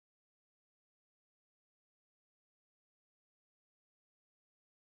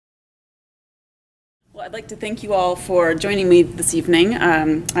Well, I'd like to thank you all for joining me this evening.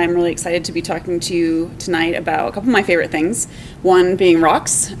 I'm really excited to be talking to you tonight about a couple of my favorite things. One being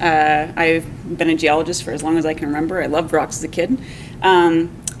rocks. I've been a geologist for as long as I can remember. I loved rocks as a kid. I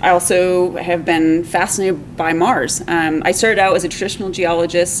also have been fascinated by Mars. I started out as a traditional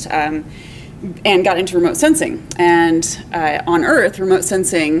geologist and got into remote sensing. And on Earth, remote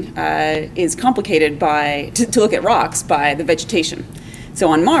sensing is complicated to look at rocks by the vegetation. So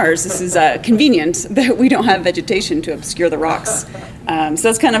on Mars, this is convenient that we don't have vegetation to obscure the rocks. So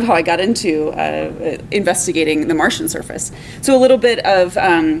that's kind of how I got into investigating the Martian surface. So a little bit of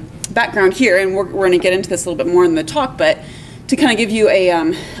background here, and we're going to get into this a little bit more in the talk, but to kind of give you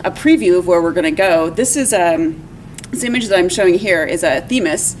a preview of where we're going to go, this image that I'm showing here is a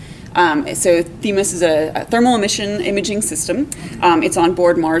THEMIS. So THEMIS is a thermal emission imaging system. It's on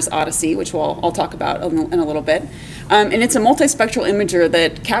board Mars Odyssey, which I'll talk about in a little bit. And it's a multispectral imager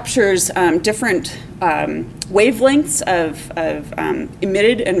that captures different wavelengths of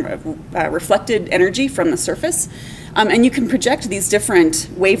emitted and reflected energy from the surface. And you can project these different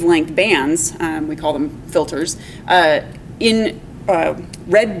wavelength bands, we call them filters, in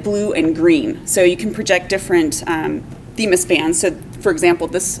red, blue, and green. So you can project different THEMIS bands. So for example,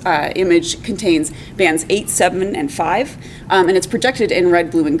 this image contains bands 8, 7, and 5, and it's projected in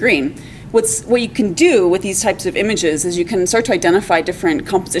red, blue, and green. What you can do with these types of images is you can start to identify different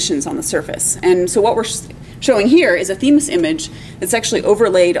compositions on the surface. And so what we're showing here is a THEMIS image that's actually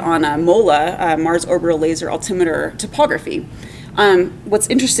overlaid on a MOLA, Mars Orbital Laser Altimeter topography. What's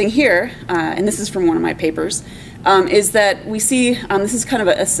interesting here, and this is from one of my papers, is that we see this is kind of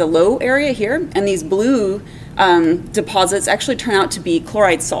a low area here, and these blue deposits actually turn out to be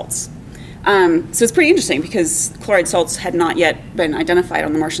chloride salts. So it's pretty interesting because chloride salts had not yet been identified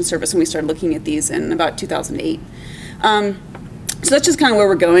on the Martian surface when we started looking at these in about 2008. So that's just kind of where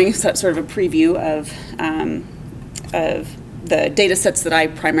we're going. So that's sort of a preview of the data sets that I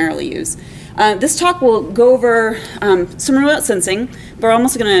primarily use. This talk will go over some remote sensing, but we're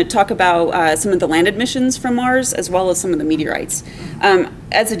almost going to talk about some of the landed missions from Mars as well as some of the meteorites.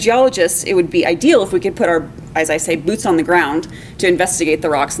 As a geologist, it would be ideal if we could put our, as I say, boots on the ground to investigate the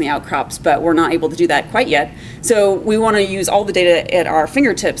rocks and the outcrops, but we're not able to do that quite yet. So we want to use all the data at our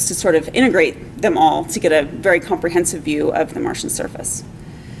fingertips to sort of integrate them all to get a very comprehensive view of the Martian surface.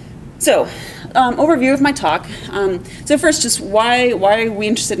 So, overview of my talk. So first, just why are we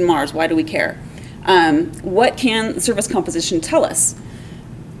interested in Mars? Why do we care? What can the surface composition tell us?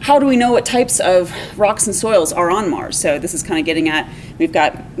 How do we know what types of rocks and soils are on Mars? So this is kind of getting at, we've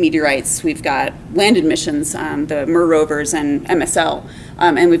got meteorites, we've got landed missions, the MER rovers and MSL,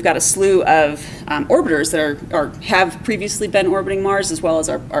 and we've got a slew of orbiters that have previously been orbiting Mars as well as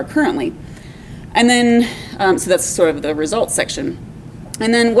are currently. And then, so that's sort of the results section.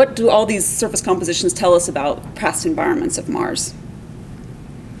 And then what do all these surface compositions tell us about past environments of Mars?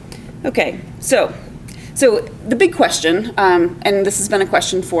 Okay, so the big question, and this has been a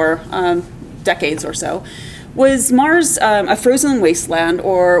question for decades or so, was Mars a frozen wasteland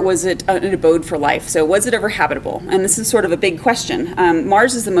or was it an abode for life? So was it ever habitable? And this is sort of a big question.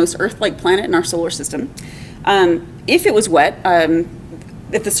 Mars is the most Earth-like planet in our solar system. If it was wet,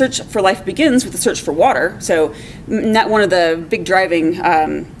 if the search for life begins with the search for water, so one of the big drivers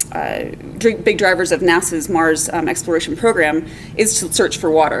of NASA's Mars exploration program is to search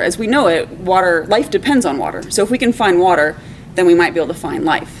for water. As we know it, life depends on water. So if we can find water, then we might be able to find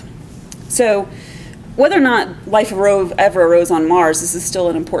life. So whether or not life ever arose on Mars, this is still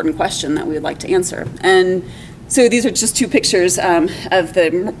an important question that we would like to answer. And so these are just two pictures of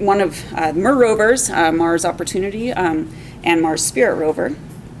one of the MER rovers, Mars Opportunity, and Mars Spirit rover.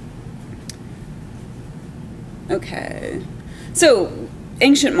 Okay, so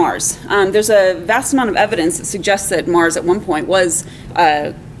ancient Mars. There's a vast amount of evidence that suggests that Mars at one point was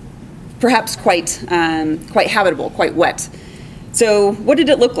perhaps quite habitable, quite wet. So what did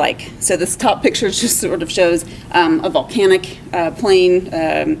it look like? So this top picture just sort of shows a volcanic plain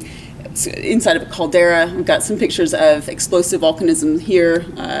inside of a caldera. We've got some pictures of explosive volcanism here.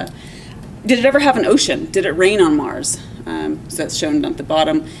 Did it ever have an ocean? Did it rain on Mars? So that's shown at the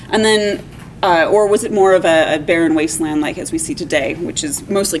bottom. And then, or was it more of a barren wasteland like as we see today, which is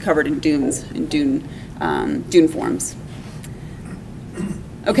mostly covered in dunes and dune forms?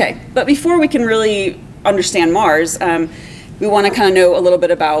 Okay, but before we can really understand Mars, we want to kind of know a little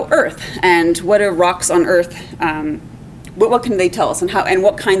bit about Earth and what are rocks on Earth. What can they tell us, and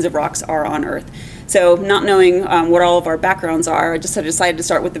what kinds of rocks are on Earth? So not knowing what all of our backgrounds are, I just decided to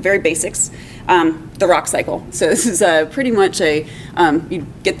start with the very basics, the rock cycle. So this is pretty much you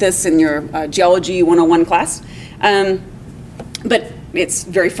get this in your Geology 101 class. But it's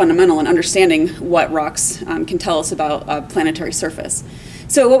very fundamental in understanding what rocks can tell us about a planetary surface.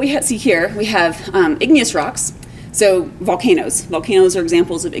 So what we see here, we have igneous rocks, so volcanoes. Volcanoes are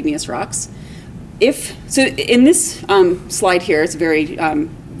examples of igneous rocks. So in this slide here, it's a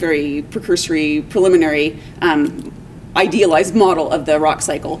very precursory, preliminary, idealized model of the rock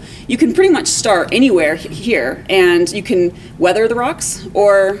cycle. You can pretty much start anywhere here, and you can weather the rocks,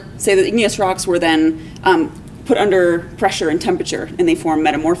 or say that igneous rocks were then put under pressure and temperature, and they form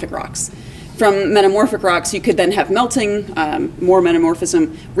metamorphic rocks. From metamorphic rocks, you could then have melting, more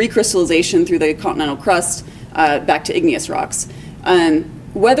metamorphism, recrystallization through the continental crust, back to igneous rocks.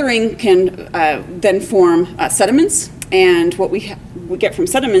 Weathering can then form sediments, and what we get from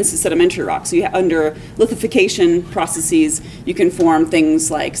sediments is sedimentary rocks. So under lithification processes, you can form things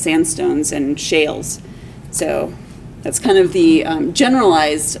like sandstones and shales. So that's kind of the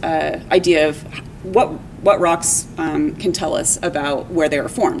generalized idea of what rocks can tell us about where they are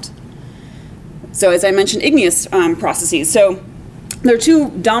formed. So as I mentioned, igneous processes. So there are two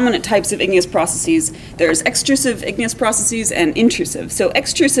dominant types of igneous processes. There's extrusive igneous processes and intrusive. So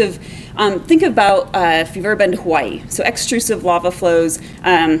extrusive, think about if you've ever been to Hawaii. So extrusive lava flows,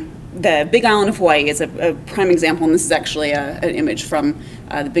 the Big Island of Hawaii is a prime example, and this is actually an image from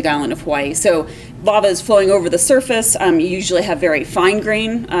the Big Island of Hawaii. So lava is flowing over the surface. You usually have very fine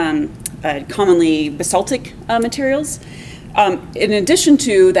grain, commonly basaltic materials. In addition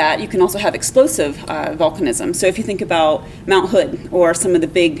to that, you can also have explosive volcanism. So if you think about Mount Hood or some of the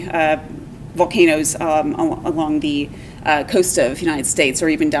big volcanoes along the coast of the United States, or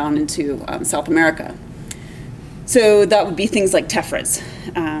even down into South America. So that would be things like tephras.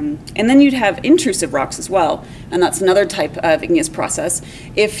 And then you'd have intrusive rocks as well, and that's another type of igneous process.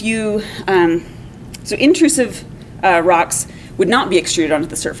 So intrusive rocks would not be extruded onto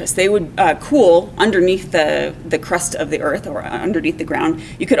the surface. They would cool underneath the crust of the earth, or underneath the ground.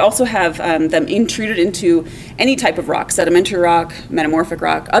 You could also have them intruded into any type of rock, sedimentary rock, metamorphic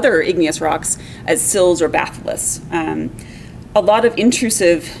rock, other igneous rocks as sills or batholiths. A lot of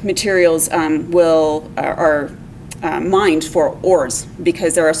intrusive materials are mined for ores,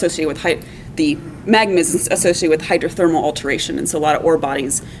 because they're associated with the magma is associated with hydrothermal alteration, and so a lot of ore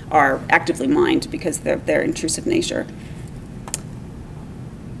bodies are actively mined because of their intrusive nature.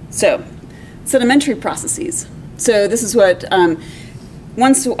 So, sedimentary processes. So this is what,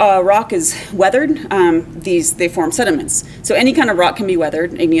 once a rock is weathered, they form sediments. So any kind of rock can be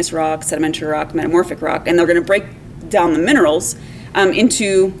weathered, igneous rock, sedimentary rock, metamorphic rock, and they're going to break down the minerals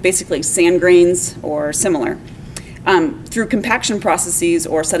into basically sand grains or similar. Through compaction processes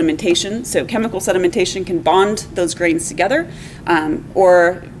or sedimentation, so chemical sedimentation can bond those grains together,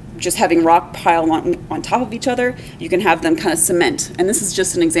 or just having rock pile on top of each other, you can have them kind of cement. And this is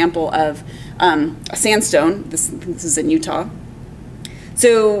just an example of a sandstone. This is in Utah.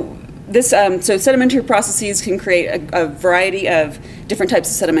 So so sedimentary processes can create a variety of different types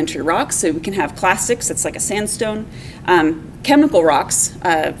of sedimentary rocks. So we can have clastics, that's like a sandstone. Chemical rocks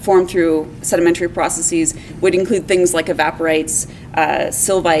formed through sedimentary processes would include things like evaporites,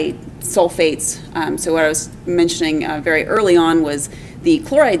 sylvite, sulfates. So what I was mentioning very early on was the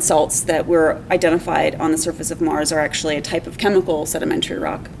chloride salts that were identified on the surface of Mars are actually a type of chemical sedimentary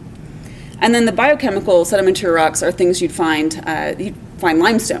rock. And then the biochemical sedimentary rocks are things you'd find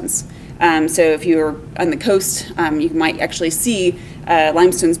limestones. So if you're on the coast, you might actually see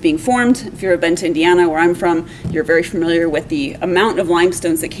limestones being formed. If you've ever been to Indiana, where I'm from, you're very familiar with the amount of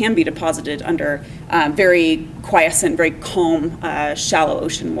limestones that can be deposited under very quiescent, very calm, shallow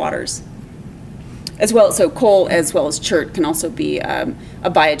ocean waters. As well, so coal as well as chert can also be a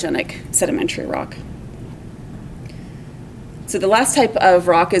biogenic sedimentary rock. So the last type of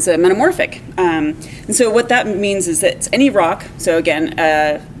rock is a metamorphic. And so what that means is that any rock, so again,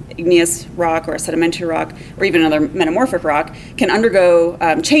 igneous rock or a sedimentary rock or even another metamorphic rock, can undergo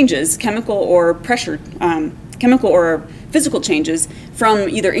changes, chemical or physical changes from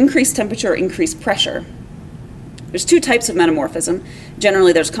either increased temperature or increased pressure. There's two types of metamorphism.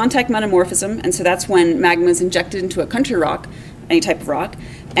 Generally, there's contact metamorphism, and so that's when magma is injected into a country rock, any type of rock,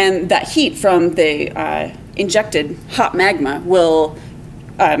 and that heat from the injected hot magma will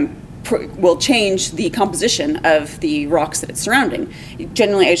change the composition of the rocks that it's surrounding.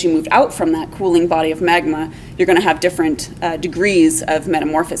 Generally, as you move out from that cooling body of magma, you're going to have different degrees of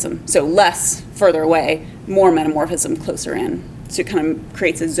metamorphism. So less further away, more metamorphism closer in. So it kind of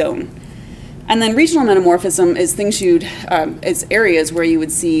creates a zone. And then regional metamorphism is things is areas where you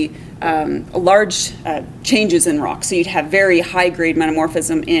would see large changes in rocks. So you'd have very high-grade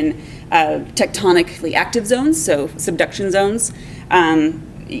metamorphism in tectonically active zones, so subduction zones.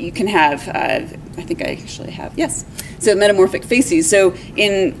 You can have I think I actually have, yes. So metamorphic facies. So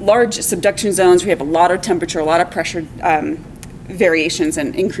in large subduction zones, we have a lot of temperature, a lot of pressure variations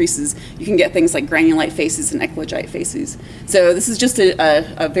and increases. You can get things like granulite facies and eclogite facies. So this is just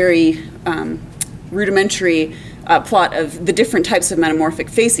a very rudimentary plot of the different types of metamorphic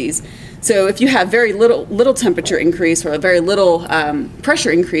facies. So if you have very little temperature increase or a very little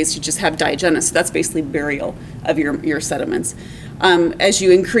pressure increase, you just have diagenesis. So that's basically burial of your sediments. As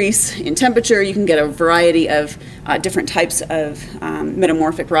you increase in temperature, you can get a variety of different types of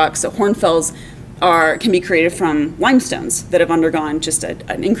metamorphic rocks. So hornfells can be created from limestones that have undergone just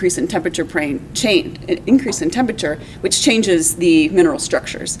an increase in temperature, which changes the mineral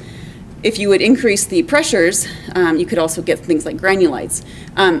structures. If you would increase the pressures, you could also get things like granulites.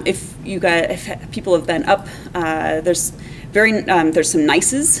 If people have been up, there's some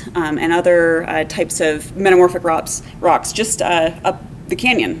gneisses and other types of metamorphic rocks just up the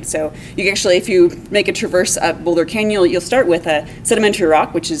canyon. So you can actually, if you make a traverse up Boulder Canyon, you'll start with a sedimentary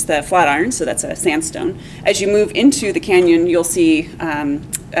rock, which is the flatiron, so that's a sandstone. As you move into the canyon, you'll see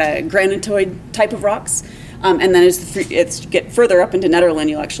granitoid type of rocks. And then as you get further up into Netherland,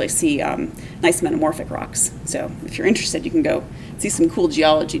 you'll actually see nice metamorphic rocks. So if you're interested, you can go see some cool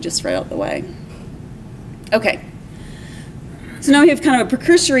geology just right out the way. Okay. So now we have kind of a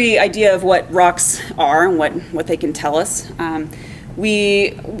precursory idea of what rocks are and what they can tell us. How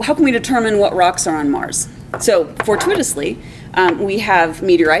can we determine what rocks are on Mars? So fortuitously, we have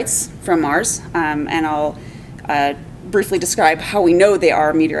meteorites from Mars, and I'll briefly describe how we know they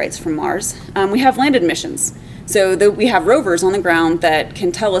are meteorites from Mars. We have landed missions. So we have rovers on the ground that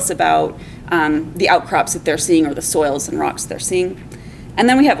can tell us about the outcrops that they're seeing or the soils and rocks they're seeing. And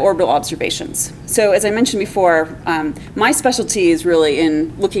then we have orbital observations. So as I mentioned before, my specialty is really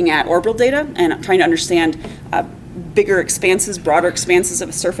in looking at orbital data and trying to understand bigger expanses, broader expanses of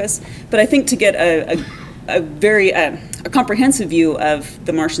a surface. But I think to get a very comprehensive view of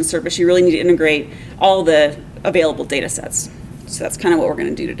the Martian surface, you really need to integrate all the available data sets. So that's kind of what we're going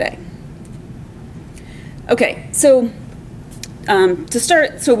to do today. Okay, so to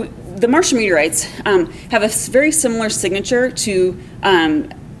start, the Martian meteorites have a very similar signature to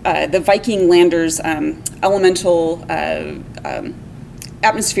the Viking landers' elemental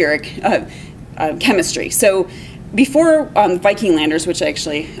atmospheric chemistry. So before Viking landers, which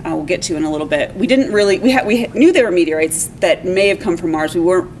actually we'll get to in a little bit, we didn't really, we knew there were meteorites that may have come from Mars. We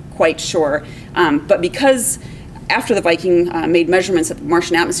weren't quite sure, but because after the Viking made measurements of the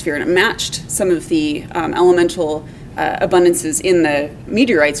Martian atmosphere and it matched some of the elemental abundances in the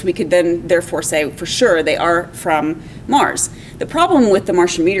meteorites, we could then therefore say for sure they are from Mars. The problem with the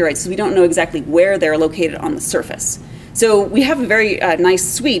Martian meteorites is we don't know exactly where they're located on the surface. So we have a very nice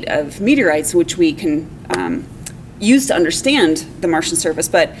suite of meteorites which we can use to understand the Martian surface,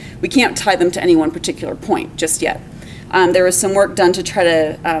 but we can't tie them to any one particular point just yet. There was some work done to try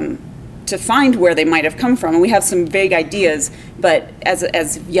to find where they might have come from, and we have some vague ideas, but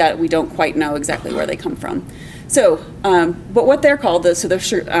as yet we don't quite know exactly where they come from. So, but what they're called, they're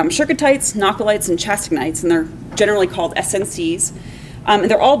Shirkatites, Knockolites, and Chastagnites, and they're generally called SNCs,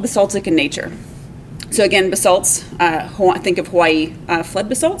 and they're all basaltic in nature. So again, basalts, think of Hawaii flood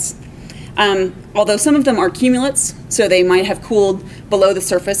basalts. Although some of them are cumulates, so they might have cooled below the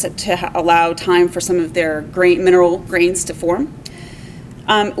surface to allow time for some of their mineral grains to form.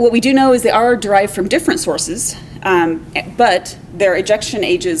 What we do know is they are derived from different sources, but their ejection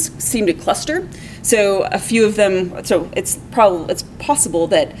ages seem to cluster. So a few of them, so it's possible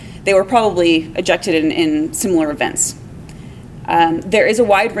that they were probably ejected in similar events. There is a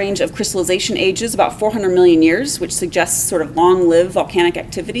wide range of crystallization ages, about 400 million years, which suggests sort of long-lived volcanic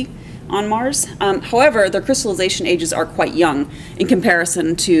activity on Mars. However, their crystallization ages are quite young in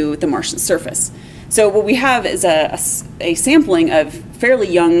comparison to the Martian surface. So what we have is a sampling of fairly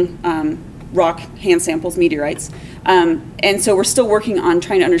young rock hand samples, meteorites, and so we're still working on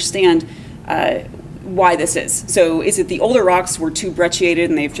trying to understand why this is. So is it the older rocks were too brecciated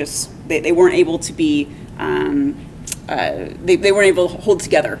and they weren't able to be they weren't able to hold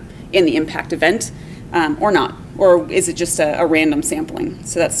together in the impact event, or not? Or is it just a random sampling?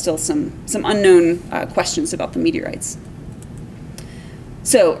 So that's still some unknown questions about the meteorites.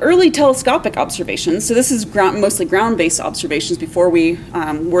 So early telescopic observations, so this is mostly ground-based observations before we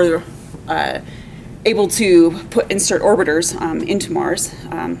were able to insert orbiters into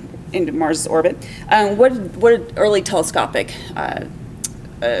Mars' orbit. What did early telescopic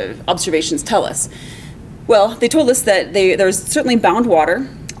observations tell us? Well, they told us that there's certainly bound water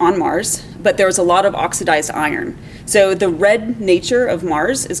on Mars, but there was a lot of oxidized iron. So the red nature of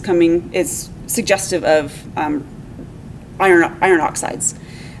Mars is suggestive of iron oxides.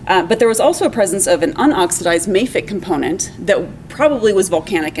 But there was also a presence of an unoxidized mafic component that probably was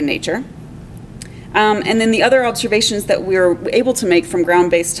volcanic in nature. And then the other observations that we were able to make from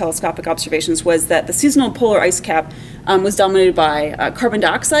ground-based telescopic observations was that the seasonal polar ice cap was dominated by carbon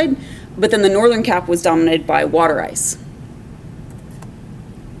dioxide, but then the northern cap was dominated by water ice.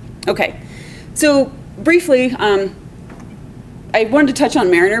 Okay, so briefly, I wanted to touch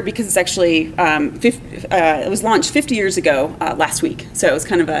on Mariner because it's actually, it was launched 50 years ago last week. So it's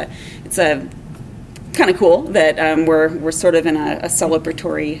kind of cool that we're sort of in a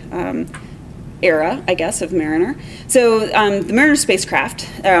celebratory era, I guess, of Mariner. So the Mariner spacecraft,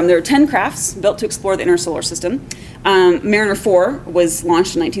 there are 10 crafts built to explore the inner solar system. Mariner 4 was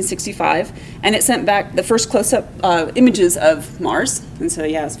launched in 1965, and it sent back the first close-up images of Mars. And so,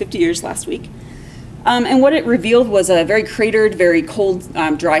 yeah, it was 50 years last week. And what it revealed was a very cratered, very cold,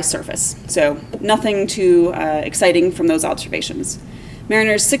 dry surface. So nothing too exciting from those observations.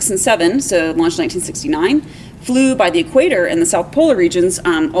 Mariners 6 and 7, so launched in 1969, flew by the equator in the South Polar regions,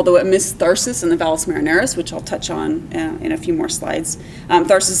 although it missed Tharsis and the Valles Marineris, which I'll touch on in a few more slides.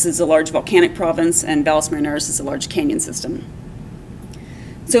 Tharsis is a large volcanic province, and Valles Marineris is a large canyon system.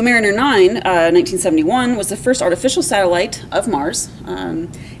 So Mariner 9, 1971, was the first artificial satellite of Mars,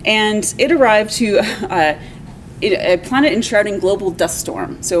 and it arrived to a planet enshrouding global dust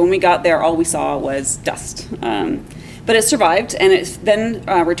storm. So when we got there, all we saw was dust. But it survived, and it then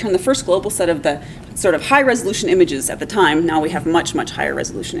returned the first global set of the sort of high-resolution images at the time. Now we have much, much higher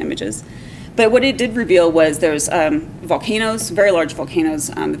resolution images. But what it did reveal was there's volcanoes, very large volcanoes,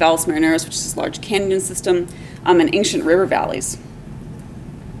 the Valles Marineris, which is a large canyon system, and ancient river valleys.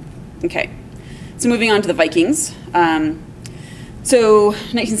 Okay, so moving on to the Vikings. So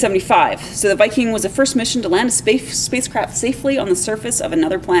 1975, so the Viking was the first mission to land a spacecraft safely on the surface of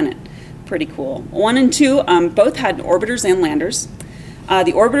another planet. Pretty cool. 1 and 2 both had orbiters and landers.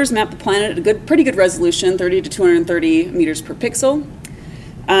 The orbiters mapped the planet at a pretty good resolution, 30 to 230 meters per pixel.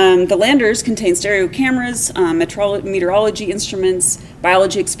 The landers contained stereo cameras, meteorology instruments,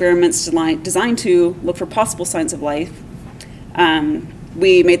 biology experiments designed to look for possible signs of life.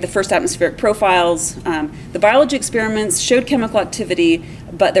 We made the first atmospheric profiles. The biology experiments showed chemical activity,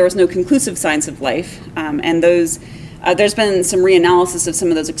 but there was no conclusive signs of life. And those, there's been some reanalysis of some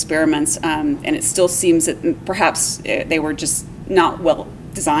of those experiments, and it still seems that perhaps they were just not well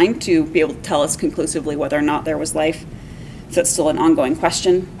designed to be able to tell us conclusively whether or not there was life. So it's still an ongoing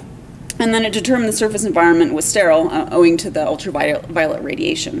question. And then it determined the surface environment was sterile, owing to the ultraviolet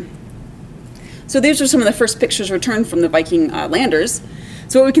radiation. So these are some of the first pictures returned from the Viking landers.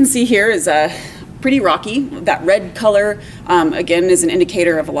 So what we can see here is pretty rocky. That red color, again, is an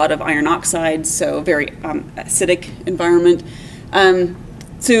indicator of a lot of iron oxide, so very acidic environment.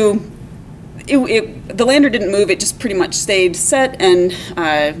 So the lander didn't move, it just pretty much stayed set and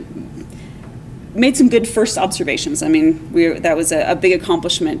made some good first observations. I mean, that was a big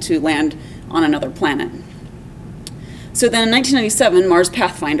accomplishment to land on another planet. So then in 1997, Mars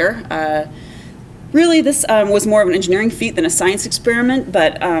Pathfinder, really, this was more of an engineering feat than a science experiment,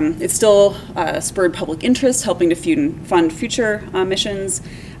 but it still spurred public interest, helping to fund future missions.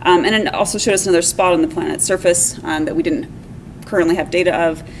 And it also showed us another spot on the planet's surface that we didn't currently have data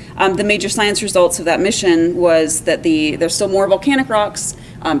of. The major science results of that mission was that there's still more volcanic rocks,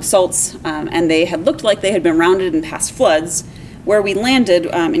 salts, and they had looked like they had been rounded in past floods. Where we landed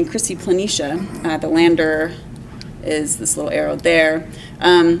in Chrysi Planitia, the lander is this little arrow there.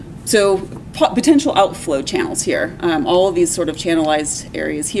 So potential outflow channels here. All of these sort of channelized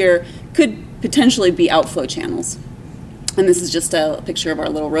areas here could potentially be outflow channels. And this is just a picture of our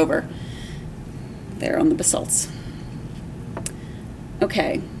little rover there on the basalts.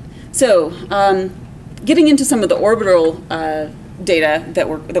 Okay, so getting into some of the orbital data that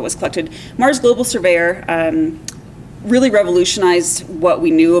was collected, Mars Global Surveyor really revolutionized what we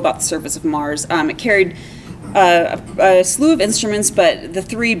knew about the surface of Mars. It carried a slew of instruments, but the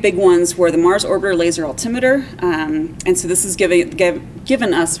three big ones were the Mars Orbiter Laser Altimeter, and so this has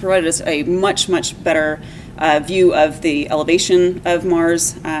provided us a much, much better view of the elevation of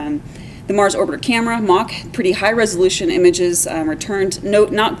Mars. The Mars Orbiter Camera, MOC, pretty high resolution images returned,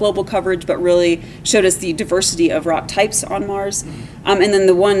 not global coverage, but really showed us the diversity of rock types on Mars. And then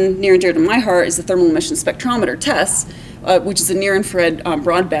the one near and dear to my heart is the Thermal Emission Spectrometer TESS, which is a near-infrared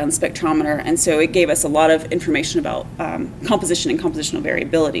broadband spectrometer, and so it gave us a lot of information about composition and compositional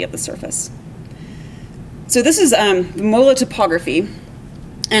variability of the surface. So this is the Mola topography,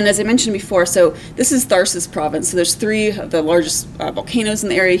 and as I mentioned before, so this is Tharsis province, so there's three of the largest volcanoes in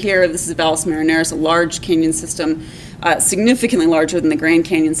the area here. This is Valles Marineris, a large canyon system, significantly larger than the Grand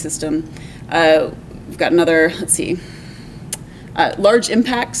Canyon system. We've got another, let's see, Large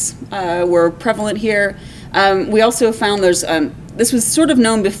impacts were prevalent here. We also found this was sort of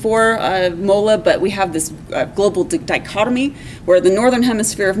known before MOLA, but we have this global dichotomy where the northern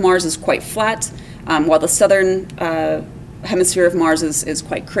hemisphere of Mars is quite flat, while the southern hemisphere of Mars is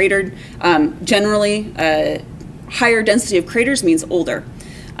quite cratered. Generally, higher density of craters means older.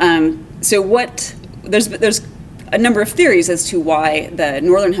 There's a number of theories as to why the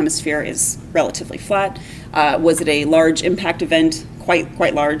northern hemisphere is relatively flat. Was it a large impact event,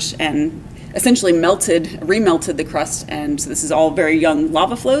 quite large, and essentially remelted the crust, and so this is all very young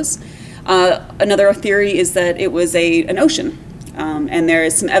lava flows. Another theory is that it was an ocean, and there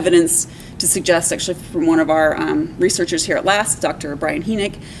is some evidence to suggest, actually from one of our researchers here at LASP, Dr. Brian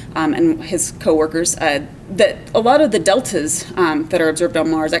Henick, and his co-workers, that a lot of the deltas that are observed on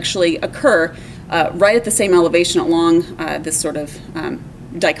Mars actually occur right at the same elevation along this sort of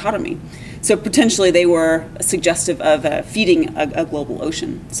dichotomy. So potentially they were suggestive of feeding a global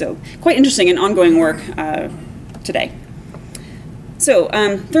ocean. So quite interesting and ongoing work today. So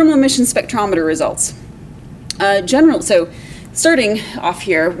thermal emission spectrometer results. So starting off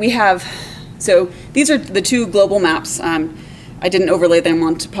here, we have, so these are the two global maps. I didn't overlay them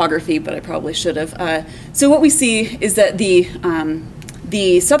on topography, but I probably should have. So what we see is that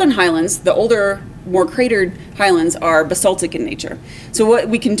the southern highlands, the older, more cratered highlands, are basaltic in nature. So what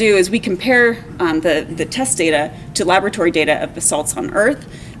we can do is we compare the test data to laboratory data of basalts on Earth.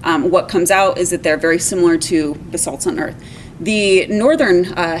 What comes out is that they're very similar to basalts on Earth. The northern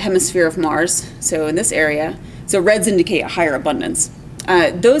hemisphere of Mars, so in this area, so reds indicate a higher abundance.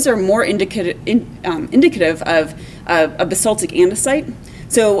 Those are more indicative of a basaltic andesite.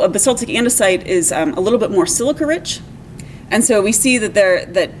 So a basaltic andesite is a little bit more silica rich, and so we see that there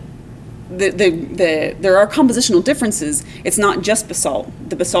are compositional differences. It's not just basalt.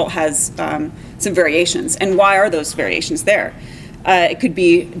 The basalt has some variations. And why are those variations there? It could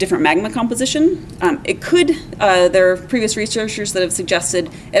be different magma composition. There are previous researchers that have suggested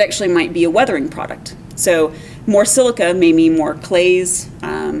it actually might be a weathering product. So more silica may mean more clays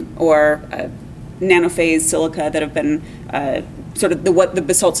or nanophase silica that have been what the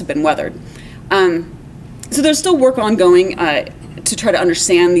basalts have been weathered. So there's still work ongoing to try to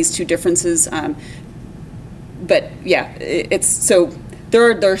understand these two differences, but yeah,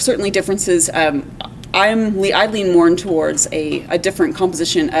 there are certainly differences. I lean more towards a different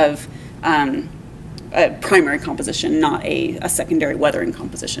composition of a primary composition, not a secondary weathering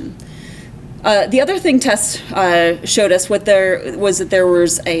composition. The other thing tests showed us that there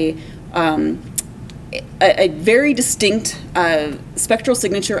was a very distinct spectral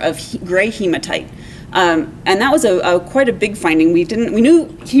signature of gray hematite. And that was quite a big finding. We knew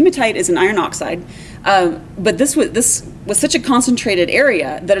hematite is an iron oxide, but this was such a concentrated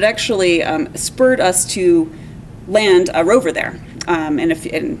area that it actually spurred us to land a rover there.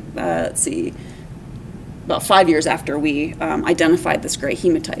 Let's see, about 5 years after we identified this gray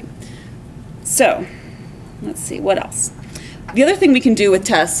hematite. So let's see, what else? The other thing we can do with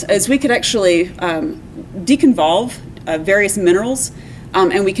tests is we could actually deconvolve various minerals,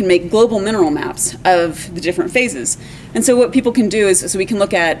 and we can make global mineral maps of the different phases. And so what people can do is we can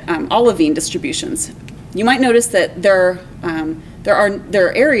look at olivine distributions. You might notice that there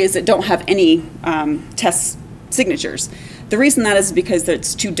are areas that don't have any test signatures. The reason that is because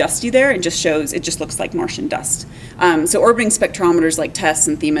it's too dusty there. It just looks like Martian dust. So orbiting spectrometers like TESS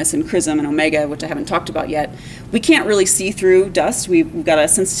and THEMIS and CRISM and OMEGA, which I haven't talked about yet, we can't really see through dust. We've got a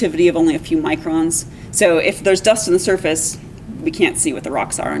sensitivity of only a few microns. So if there's dust on the surface, we can't see what the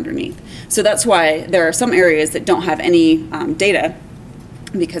rocks are underneath. So that's why there are some areas that don't have any data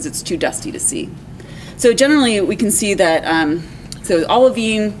because it's too dusty to see. So generally we can see that, so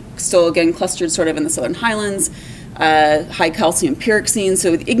olivine, still again clustered sort of in the southern highlands, high calcium pyroxene,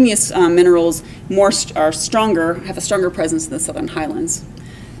 so the igneous minerals have a stronger presence in the southern highlands.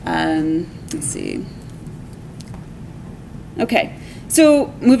 Let's see. Okay.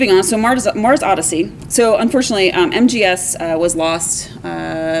 So moving on, so Mars Odyssey. So unfortunately, MGS was lost.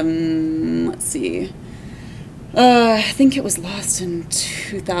 Let's see. I think it was lost in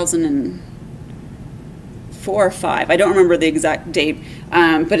 2004 or 5. I don't remember the exact date,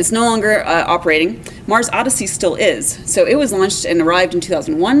 but it's no longer operating. Mars Odyssey still is. So it was launched and arrived in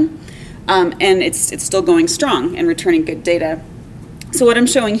 2001, and it's still going strong and returning good data. So what I'm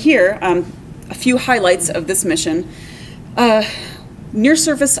showing here, a few highlights of this mission.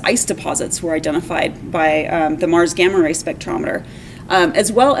 Near-surface ice deposits were identified by the Mars Gamma Ray Spectrometer,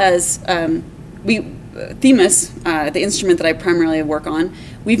 as well as THEMIS, the instrument that I primarily work on.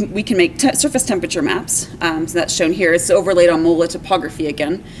 We can make surface temperature maps, so that's shown here. It's overlaid on MOLA topography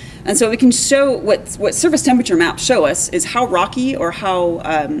again. And so we can show what surface temperature maps show us is how rocky or how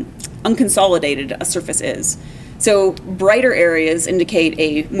unconsolidated a surface is. So brighter areas indicate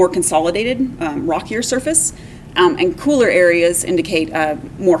a more consolidated, rockier surface, and cooler areas indicate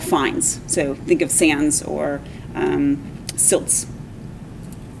more fines. So think of sands or silts.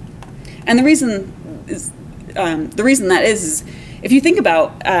 And the reason that is if you think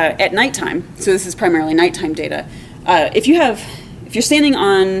about at nighttime. So this is primarily nighttime data. If you're standing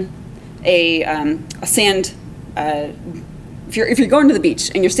on a sand, if you're going to the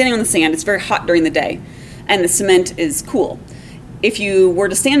beach and you're standing on the sand, it's very hot during the day, and the cement is cool. If you were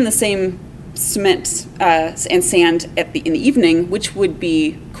to stand in the same cement and sand in the evening, which would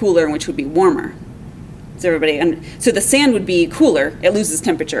be cooler and which would be warmer? So the sand would be cooler; it loses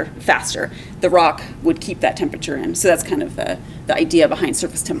temperature faster. The rock would keep that temperature in. So that's kind of the idea behind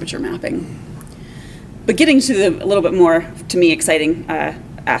surface temperature mapping. But getting to a little bit more, to me, exciting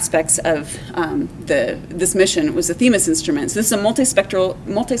aspects of this mission was the Themis instrument. So this is a multispectral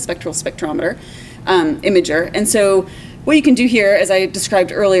spectrometer imager. And so what you can do here, as I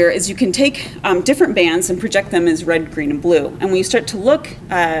described earlier, is you can take different bands and project them as red, green, and blue. And when you start to look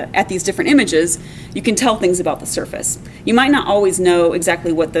at these different images, you can tell things about the surface. You might not always know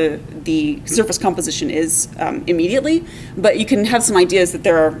exactly what the surface composition is immediately, but you can have some ideas that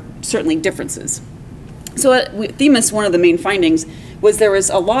there are certainly differences. So at Themis, one of the main findings was there was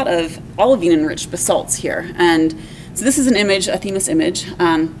a lot of olivine-enriched basalts here. And so this is an image, a Themis image,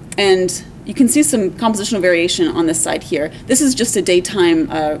 and you can see some compositional variation on this side here. This is just a daytime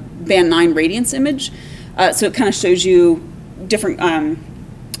band 9 radiance image. So it kind of shows you different,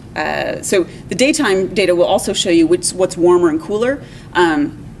 so the daytime data will also show you what's warmer and cooler,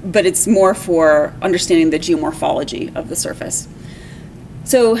 but it's more for understanding the geomorphology of the surface.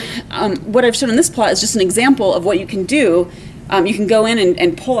 So what I've shown in this plot is just an example of what you can do. You can go in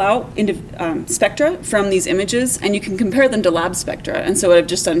and pull out into spectra from these images, and you can compare them to lab spectra. And so what I've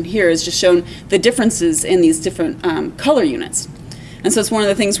just done here is just shown the differences in these different color units. And so it's one of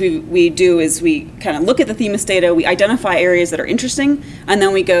the things we do is we kind of look at the Themis data, we identify areas that are interesting, and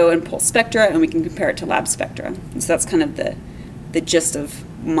then we go and pull spectra, and we can compare it to lab spectra. And so that's kind of the gist of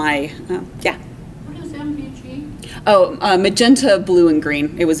my, yeah. Oh, magenta, blue, and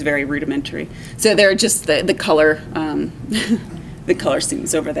green. It was very rudimentary. So they're just the color, the color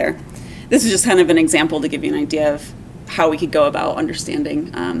schemes over there. This is just kind of an example to give you an idea of how we could go about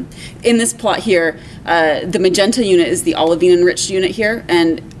understanding. In this plot here, the magenta unit is the olivine-enriched unit here,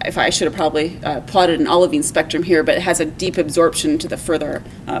 and if I should have probably plotted an olivine spectrum here, but it has a deep absorption to the farther,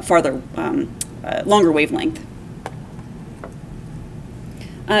 longer wavelength.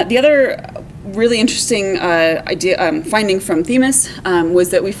 The other really interesting finding from Themis was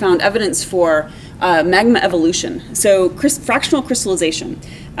that we found evidence for magma evolution. So fractional crystallization.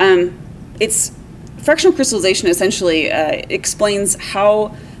 Fractional crystallization essentially explains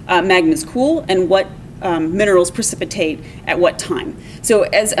how magmas cool and what minerals precipitate at what time. So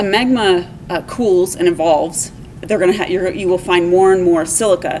as a magma cools and evolves, you will find more and more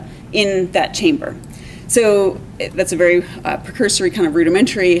silica in that chamber. So that's a very precursory kind of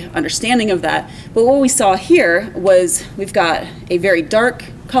rudimentary understanding of that. But what we saw here was we've got a very dark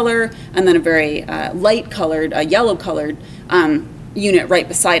color and then a very light colored, yellow colored unit right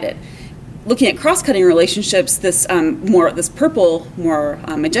beside it. Looking at cross-cutting relationships, this purple, more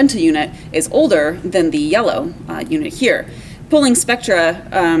magenta unit is older than the yellow unit here. Pulling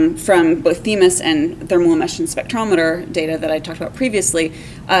spectra from both Themis and thermal emission spectrometer data that I talked about previously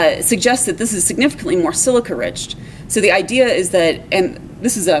suggests that this is significantly more silica-rich. So the idea is that, and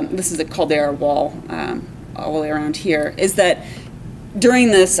this is a caldera wall all the way around here, is that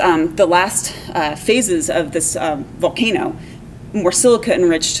during this the last phases of this volcano, more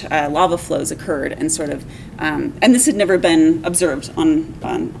silica-enriched lava flows occurred, and and this had never been observed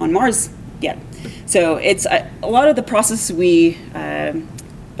on Mars yet. So it's a lot of the processes we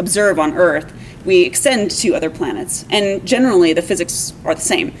observe on Earth, we extend to other planets, and generally the physics are the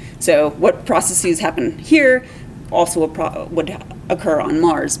same. So what processes happen here also would occur on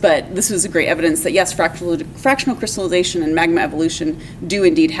Mars, but this was a great evidence that yes, fractional crystallization and magma evolution do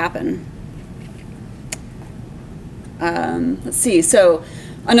indeed happen. Let's see, so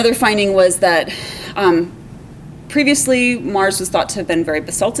another finding was that previously Mars was thought to have been very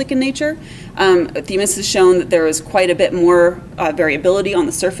basaltic in nature. Themis has shown that there is quite a bit more variability on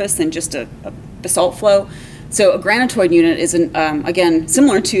the surface than just a basalt flow. So a granitoid unit is, again,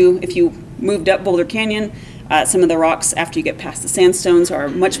 similar to if you moved up Boulder Canyon. Some of the rocks after you get past the sandstones are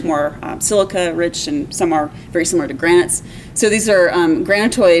much more silica rich, and some are very similar to granites. So these are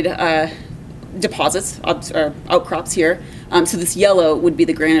granitoid deposits, or outcrops here. So this yellow would be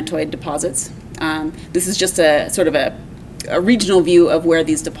the granitoid deposits. This is just a sort of a regional view of where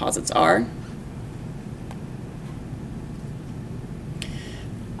these deposits are.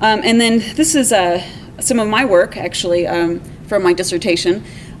 And then this is some of my work, actually, from my dissertation.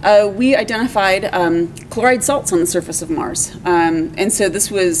 We identified chloride salts on the surface of Mars. And so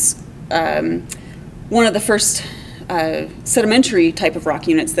this was one of the first sedimentary type of rock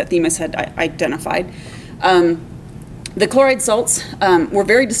units that Themis had identified. The chloride salts were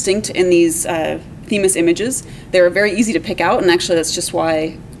very distinct in these Themis images. They were very easy to pick out, and actually that's just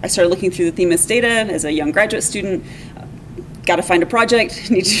why I started looking through the Themis data as a young graduate student. Got to find a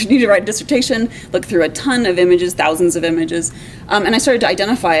project, need to write a dissertation, look through a ton of images, thousands of images, and I started to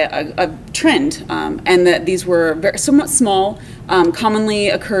identify a trend, and that these were somewhat small, commonly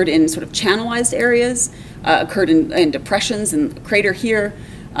occurred in sort of channelized areas, occurred in depressions and a crater here,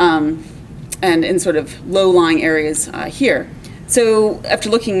 and in sort of low-lying areas here. So after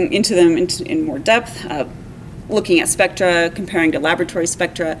looking into them in more depth, looking at spectra, comparing to laboratory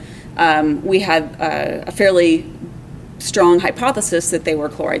spectra, we had a fairly strong hypothesis that they were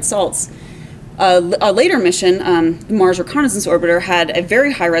chloride salts. A later mission, the Mars Reconnaissance Orbiter, had a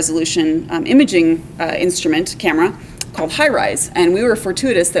very high-resolution imaging instrument, camera, called HiRISE, and we were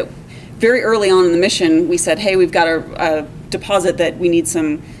fortuitous that very early on in the mission, we said, hey, we've got a deposit that we need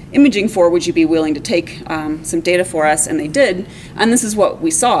some imaging for, would you be willing to take some data for us? And they did, and this is what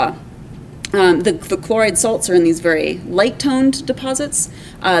we saw. The chloride salts are in these very light-toned deposits.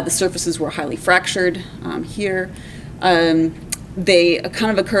 The surfaces were highly fractured here. They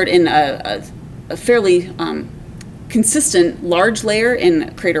kind of occurred in a fairly consistent large layer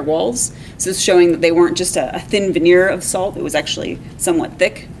in crater walls. So it's showing that they weren't just a thin veneer of salt, it was actually somewhat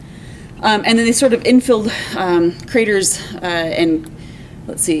thick. And then they sort of infilled craters and,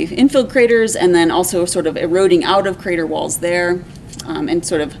 let's see, infilled craters and then also sort of eroding out of crater walls there and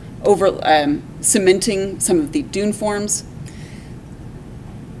sort of cementing some of the dune forms.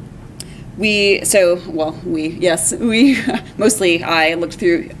 Mostly I looked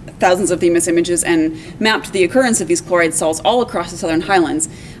through thousands of Themis images and mapped the occurrence of these chloride salts all across the southern highlands.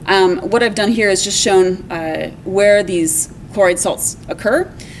 What I've done here is just shown where these chloride salts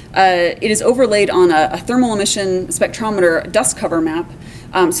occur. It is overlaid on a thermal emission spectrometer dust cover map.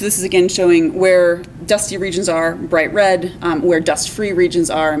 So this is again showing where dusty regions are, bright red, where dust-free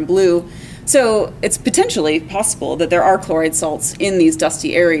regions are in blue. So it's potentially possible that there are chloride salts in these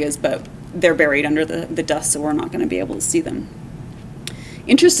dusty areas, but they're buried under the dust, so we're not going to be able to see them.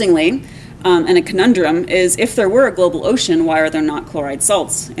 Interestingly, and a conundrum is, if there were a global ocean, why are there not chloride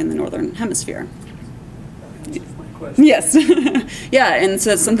salts in the northern hemisphere? Yes. Yeah, and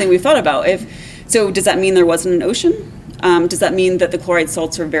so that's something we've thought about. So does that mean there wasn't an ocean? Does that mean that the chloride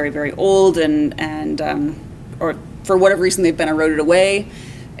salts are very, very old or for whatever reason they've been eroded away?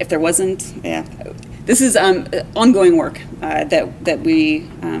 If there wasn't, yeah. This is ongoing work that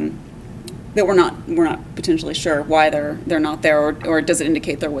we're not potentially sure why they're not there, or does it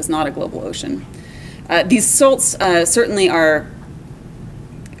indicate there was not a global ocean? These salts certainly are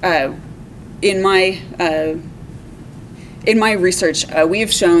in my research, we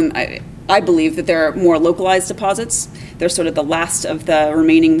have shown, I believe, that there are more localized deposits. They're sort of the last of the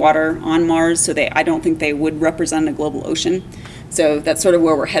remaining water on Mars, so I don't think they would represent a global ocean. So that's sort of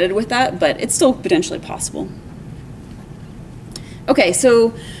where we're headed with that, but it's still potentially possible. Okay,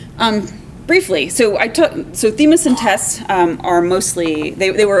 so briefly, so Themis and TESS are mostly,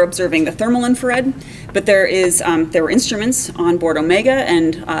 they were observing the thermal infrared, but there were instruments on board Omega,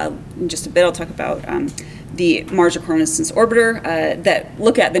 and in just a bit I'll talk about the Mars Reconnaissance Orbiter that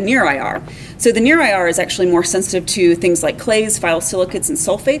look at the near IR. So the near IR is actually more sensitive to things like clays, phyllosilicates, and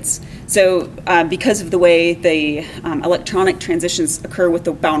sulfates. So because of the way the electronic transitions occur with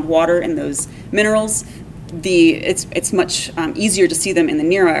the bound water in those minerals, it's much easier to see them in the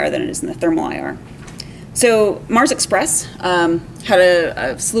near IR than it is in the thermal IR. So Mars Express had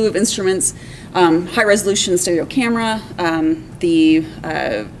a slew of instruments, high-resolution stereo camera, the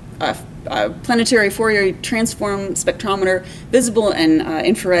Planetary Fourier transform spectrometer, visible and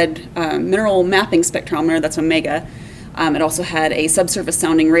infrared mineral mapping spectrometer, that's Omega. It also had a subsurface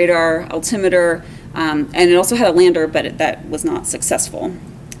sounding radar, altimeter, and it also had a lander, but that was not successful.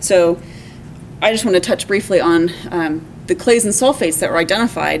 So I just want to touch briefly on the clays and sulfates that were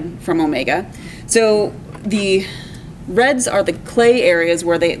identified from Omega. So the reds are the clay areas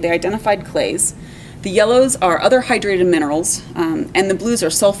where they identified clays. The yellows are other hydrated minerals, and the blues are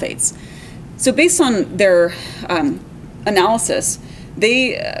sulfates. So based on their analysis,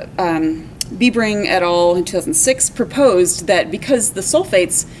 they Biebring et al. In 2006 proposed that because the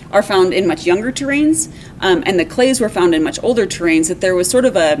sulfates are found in much younger terrains and the clays were found in much older terrains, that there was sort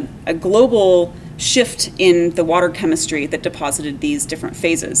of a global shift in the water chemistry that deposited these different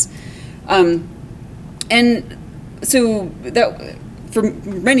phases. And so that for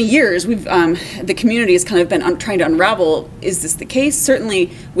many years, the community has kind of been trying to unravel, is this the case?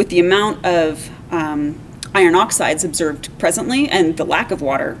 Certainly with the amount of iron oxides observed presently and the lack of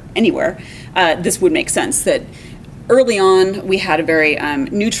water anywhere, this would make sense that early on we had a very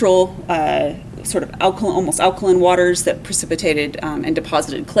neutral sort of almost alkaline waters that precipitated and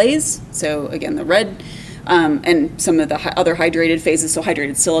deposited clays. So again, the red and some of the other hydrated phases, so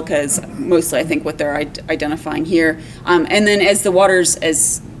hydrated silica is mostly, I think, what they're identifying here. And then as the waters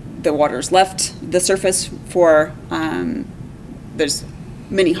left the surface for, there's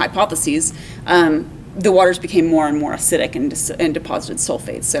many hypotheses, the waters became more and more acidic and deposited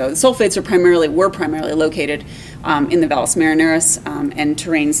sulfates. So the sulfates were primarily located in the Valles Marineris and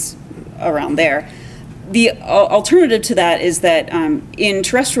terrains around there. The alternative to that is that in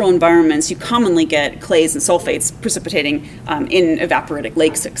terrestrial environments, you commonly get clays and sulfates precipitating in evaporitic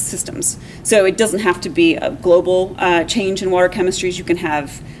lake systems. So it doesn't have to be a global change in water chemistries. You can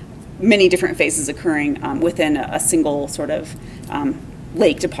have many different phases occurring within a single sort of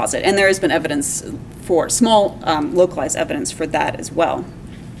lake deposit. And there has been evidence for small localized evidence for that as well.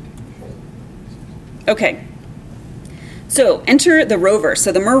 Okay, so enter the rover.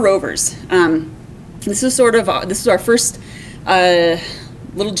 So the MER rovers. This is our first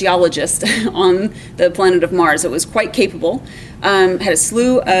little geologist on the planet of Mars. It was quite capable, had a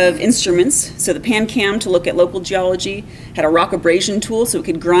slew of instruments, so the PanCam to look at local geology, had a rock abrasion tool so it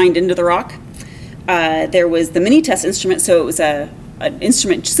could grind into the rock. There was the mini test instrument, so it was an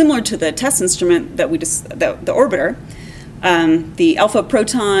instrument similar to the test instrument that the orbiter. The alpha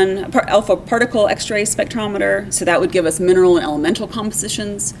particle X-ray spectrometer, so that would give us mineral and elemental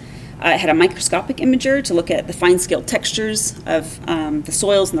compositions. It had a microscopic imager to look at the fine-scale textures of the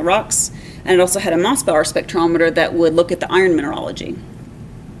soils and the rocks, and it also had a Mossbauer spectrometer that would look at the iron mineralogy.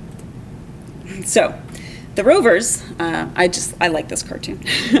 So, the rovers, I like this cartoon.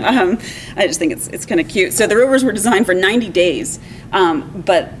 I just think it's kind of cute. So the rovers were designed for 90 days,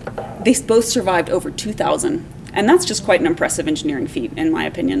 but they both survived over 2,000, and that's just quite an impressive engineering feat, in my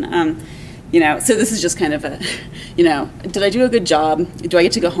opinion. You know, so this is just kind of a, you know, did I do a good job? Do I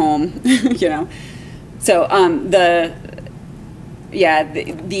get to go home? You know, so the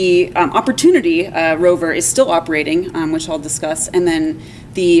Opportunity rover is still operating, which I'll discuss, and then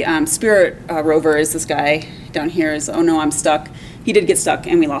the Spirit rover is this guy down here. Is, oh no, I'm stuck. He did get stuck,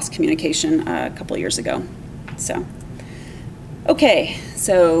 and we lost communication a couple of years ago. So, okay,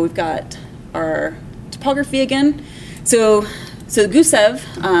 so we've got our topography again. So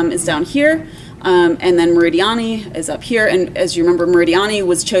Gusev is down here, and then Meridiani is up here. And as you remember, Meridiani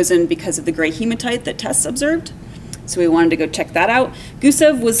was chosen because of the gray hematite that Tess observed. So we wanted to go check that out.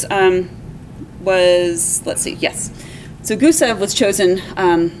 Gusev was let's see, yes. So Gusev was chosen,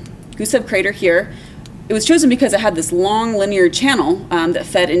 Gusev crater here. It was chosen because it had this long linear channel that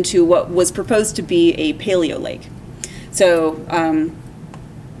fed into what was proposed to be a paleo lake. So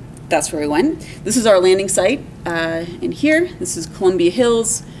that's where we went. This is our landing site in here. This is Columbia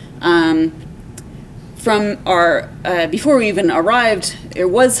Hills. From our, before we even arrived, it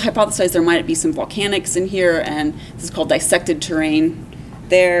was hypothesized there might be some volcanics in here, and this is called dissected terrain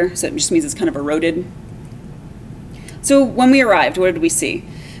there, so it just means it's kind of eroded. So when we arrived, what did we see?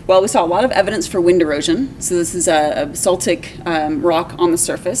 Well, we saw a lot of evidence for wind erosion. So this is a basaltic rock on the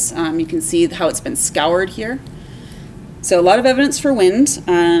surface. You can see how it's been scoured here. So a lot of evidence for wind,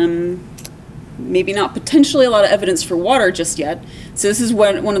 maybe not potentially a lot of evidence for water just yet. So this is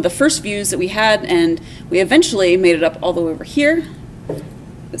one of the first views that we had, and we eventually made it up all the way over here.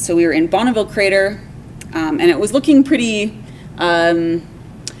 So we were in Bonneville Crater, and it was looking pretty, not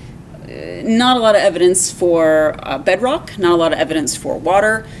a lot of evidence for bedrock, not a lot of evidence for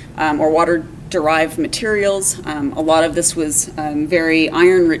water or water-derived materials. A lot of this was very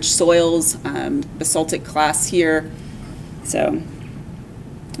iron-rich soils, basaltic class here. So,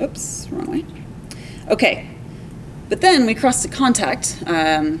 oops, wrong way. Okay, but then we crossed a contact.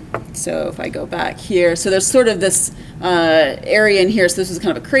 So if I go back here, so there's sort of this area in here. So this was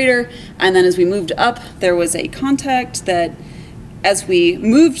kind of a crater, and then as we moved up, there was a contact that, as we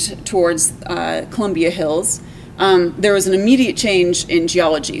moved towards Columbia Hills, there was an immediate change in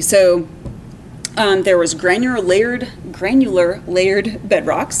geology. So there was granular layered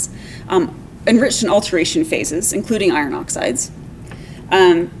bedrocks, enriched in alteration phases, including iron oxides.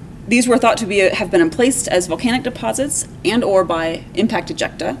 These were thought to have been emplaced as volcanic deposits and or by impact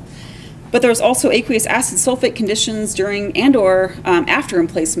ejecta. But there's also aqueous acid sulfate conditions during and or after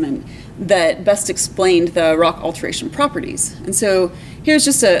emplacement that best explained the rock alteration properties. And so here's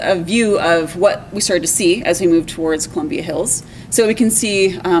just a view of what we started to see as we moved towards Columbia Hills. So we can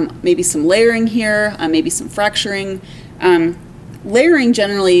see maybe some layering here, maybe some fracturing. Layering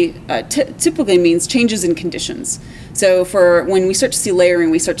generally typically means changes in conditions. So for when we start to see layering,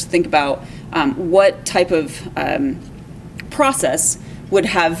 we start to think about what type of process would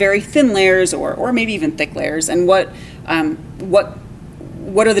have very thin layers or maybe even thick layers, and what are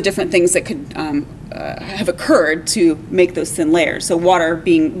the different things that could have occurred to make those thin layers. So water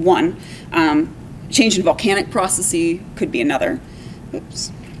being one, change in volcanic processes could be another.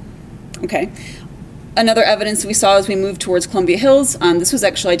 Oops. Okay. Another evidence we saw as we moved towards Columbia Hills, this was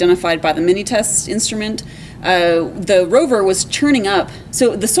actually identified by the mini-test instrument. The rover was churning up,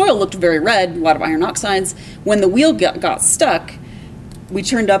 so the soil looked very red, a lot of iron oxides. When the wheel got stuck, we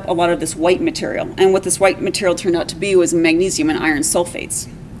churned up a lot of this white material. And what this white material turned out to be was magnesium and iron sulfates.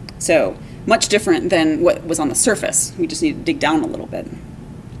 So much different than what was on the surface. We just need to dig down a little bit.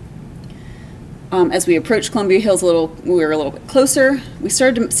 As we approached Columbia Hills we were a little bit closer, we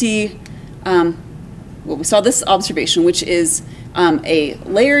started to see, we saw this observation, which is a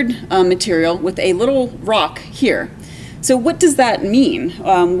layered material with a little rock here. So what does that mean?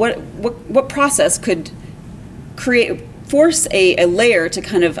 What process could force a layer to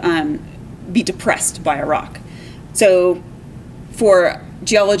kind of be depressed by a rock? So for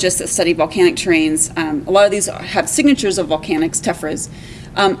geologists that study volcanic terrains, a lot of these have signatures of volcanics, tephras.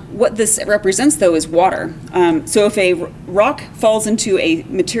 What this represents, though, is water. So if a rock falls into a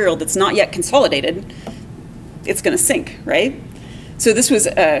material that's not yet consolidated, it's going to sink, right? So this was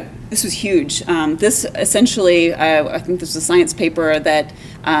huge. This essentially, I think this was a science paper that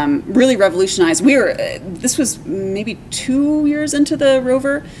really revolutionized. This was maybe 2 years into the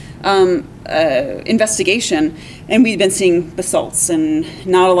rover investigation, and we'd been seeing basalts and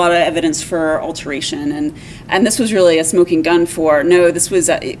not a lot of evidence for alteration. And this was really a smoking gun for, no, this was,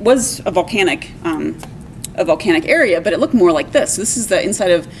 it was a volcanic area, but it looked more like this. This is the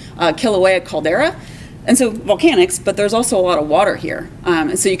inside of Kilauea caldera. And so volcanics, but there's also a lot of water here.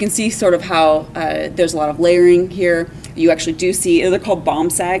 And so you can see sort of how there's a lot of layering here. You actually do see, they're called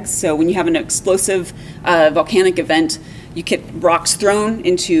bomb sags. So when you have an explosive volcanic event, you get rocks thrown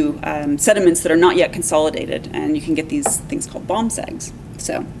into sediments that are not yet consolidated, and you can get these things called bomb sags.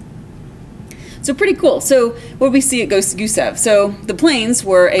 So pretty cool. So what did we see at Gusev? So the plains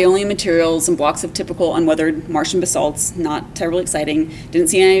were aeolian materials and blocks of typical unweathered Martian basalts, not terribly exciting. Didn't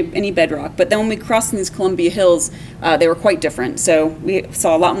see any bedrock. But then when we crossed these Columbia Hills, they were quite different. So we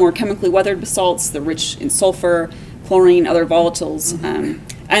saw a lot more chemically weathered basalts, they're rich in sulfur, chlorine, other volatiles.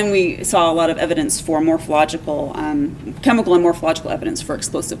 And we saw a lot of evidence for morphological, chemical and morphological evidence for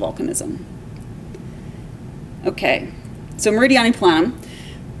explosive volcanism. Okay, so Meridiani Planum.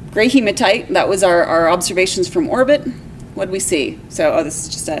 Gray hematite, that was our observations from orbit. What did we see? So, this is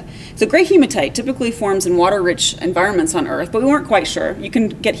just so gray hematite typically forms in water-rich environments on Earth, but we weren't quite sure. You can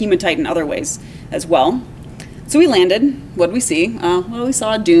get hematite in other ways as well. So we landed. What did we see? Well, we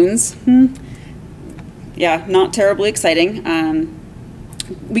saw dunes. Yeah, not terribly exciting.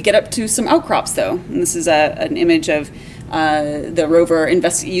 We get up to some outcrops, though. And this is an image of the rover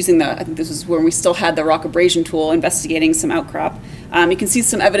using I think this is when we still had the rock abrasion tool, investigating some outcrop. You can see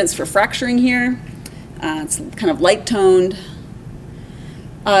some evidence for fracturing here. It's kind of light toned.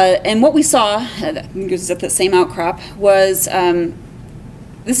 And what we saw, I think it was at the same outcrop, was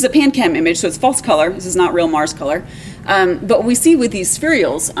this is a PanCam image, so it's false color. This is not real Mars color. But what we see with these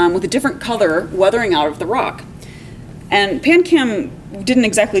spherules, with a different color weathering out of the rock. And PanCam didn't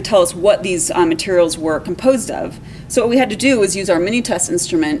exactly tell us what these materials were composed of. So what we had to do was use our mini-test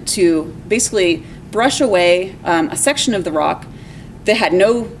instrument to basically brush away a section of the rock that had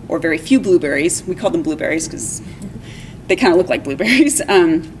no or very few blueberries. We called them blueberries because they kind of look like blueberries.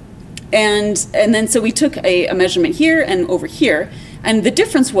 And then so we took a measurement here and over here, and the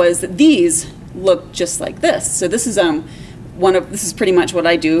difference was that these look just like this. So this is this is pretty much what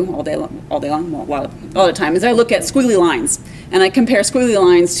I do all day long. Well, a lot of the time is I look at squiggly lines, and I compare squiggly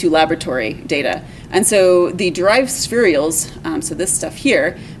lines to laboratory data. And so the derived spherules, so this stuff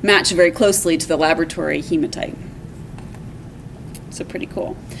here, match very closely to the laboratory hematite. So pretty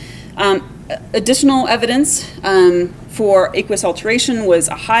cool. Additional evidence for aqueous alteration was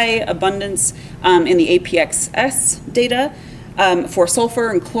a high abundance in the APXS data for sulfur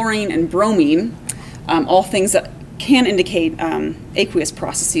and chlorine and bromine, all things that can indicate aqueous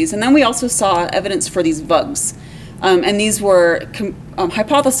processes. And then we also saw evidence for these vugs. And these were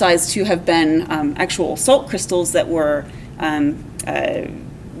hypothesized to have been actual salt crystals that were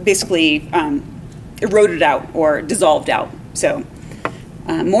basically eroded out or dissolved out. So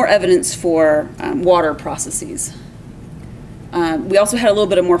more evidence for water processes. We also had a little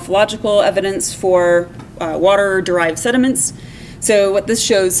bit of morphological evidence for water-derived sediments. So what this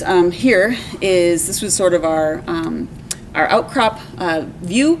shows here is, this was sort of our outcrop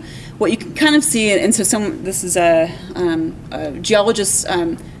view. What you can kind of see, and so this is a geologist's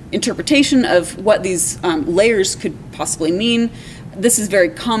interpretation of what these layers could possibly mean. This is very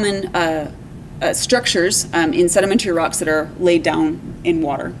common structures in sedimentary rocks that are laid down in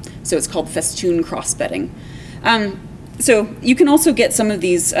water. So it's called festoon cross-bedding. So you can also get some of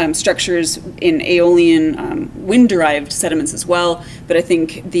these structures in aeolian wind-derived sediments as well, but I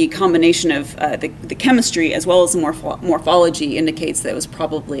think the combination of the chemistry as well as the morphology indicates that it was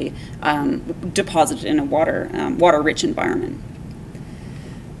probably deposited in a water-rich environment.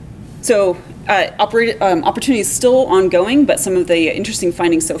 So opportunity is still ongoing, but some of the interesting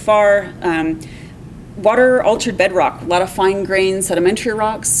findings so far, water-altered bedrock, a lot of fine-grained sedimentary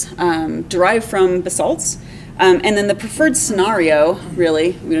rocks derived from basalts. And then the preferred scenario,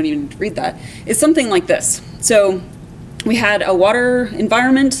 really, we don't even read that, is something like this. So we had a water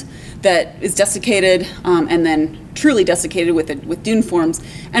environment that is desiccated and then truly desiccated with dune forms,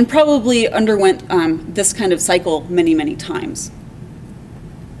 and probably underwent this kind of cycle many, many times.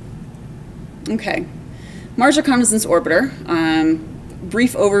 Okay, Mars Reconnaissance Orbiter.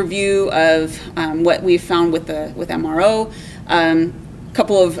 Brief overview of what we've found with MRO.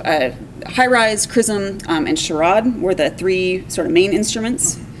 Couple of HiRISE, CRISM, and SHARAD were the three sort of main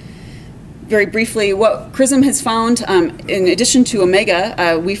instruments. Very briefly, what CRISM has found, in addition to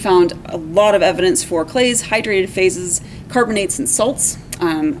omega, we found a lot of evidence for clays, hydrated phases, carbonates, and salts.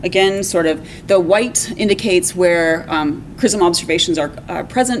 Again, sort of the white indicates where CRISM observations are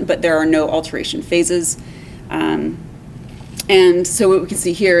present, but there are no alteration phases. And so what we can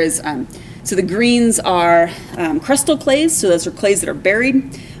see here is, so the greens are crustal clays, so those are clays that are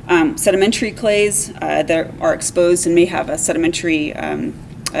buried. Sedimentary clays that are exposed and may have a sedimentary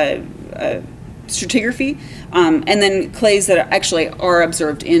stratigraphy, and then clays that actually are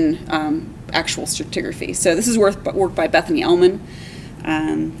observed in actual stratigraphy. So this is work by Bethany Ellman.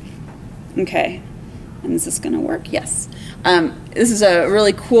 Okay, and is this going to work? Yes. This is a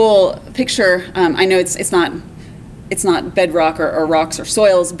really cool picture. I know it's not bedrock or rocks or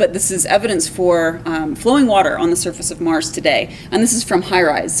soils, but this is evidence for flowing water on the surface of Mars today. And this is from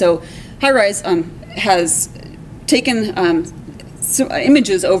HiRISE. So HiRISE has taken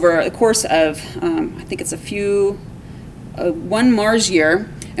images over the course of, I think it's one Mars year.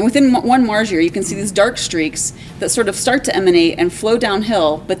 And within one Mars year, you can see these dark streaks that sort of start to emanate and flow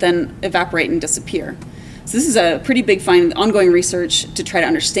downhill, but then evaporate and disappear. So this is a pretty big find, ongoing research to try to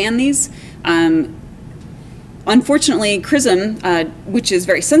understand these. Unfortunately, CRISM, which is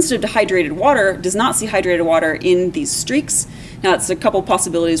very sensitive to hydrated water, does not see hydrated water in these streaks. Now, it's a couple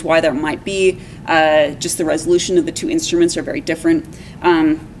possibilities why that might be. Just the resolution of the two instruments are very different.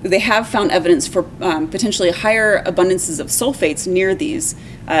 They have found evidence for potentially higher abundances of sulfates near these,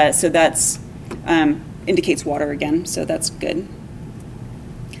 so that's indicates water again, so that's good.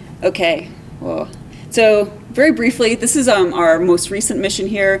 Okay, well, so very briefly, this is our most recent mission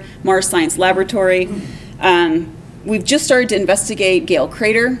here, Mars Science Laboratory. We've just started to investigate Gale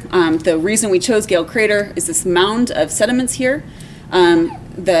Crater. The reason we chose Gale Crater is this mound of sediments here.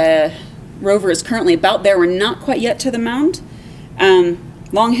 The rover is currently about there. We're not quite yet to the mound.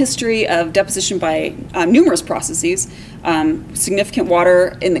 Long history of deposition by numerous processes, significant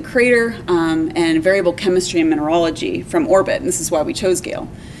water in the crater, and variable chemistry and mineralogy from orbit. And this is why we chose Gale.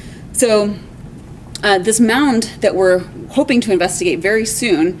 So this mound that we're hoping to investigate very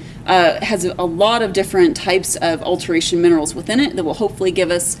soon has a lot of different types of alteration minerals within it that will hopefully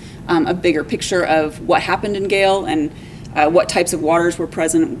give us a bigger picture of what happened in Gale and what types of waters were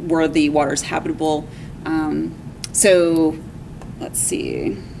present, were the waters habitable. So let's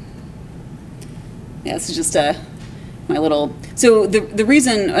see. Yeah, this is just my little. So the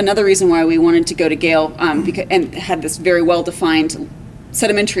reason, another reason why we wanted to go to Gale and had this very well defined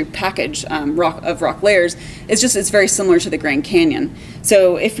sedimentary package of rock layers, it's very similar to the Grand Canyon.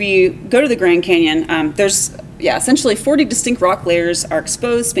 So if you go to the Grand Canyon, there's essentially 40 distinct rock layers are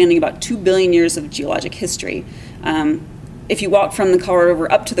exposed, spanning about 2 billion years of geologic history. If you walk from the Colorado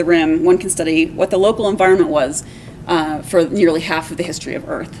River up to the rim, one can study what the local environment was for nearly half of the history of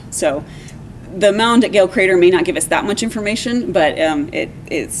Earth. So the mound at Gale Crater may not give us that much information, but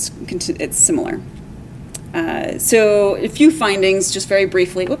it's similar. So a few findings, just very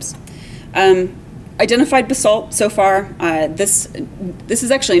briefly. Whoops. identified basalt so far. This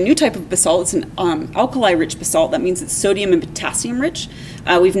is actually a new type of basalt. It's an alkali-rich basalt. That means it's sodium and potassium rich.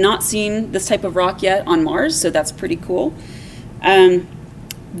 We've not seen this type of rock yet on Mars, so that's pretty cool.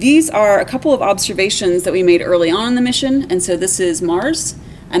 These are a couple of observations that we made early on in the mission, and so this is Mars,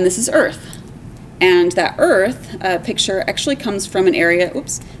 and this is Earth. And that Earth picture actually comes from an area,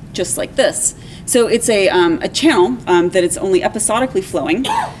 oops, just like this. So it's a channel that it's only episodically flowing,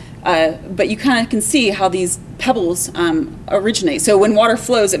 but you kind of can see how these pebbles originate. So when water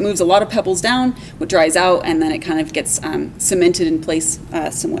flows, it moves a lot of pebbles down, what dries out, and then it kind of gets cemented in place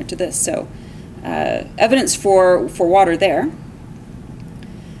similar to this. So evidence for water there.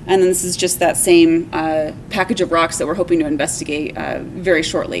 And then this is just that same package of rocks that we're hoping to investigate very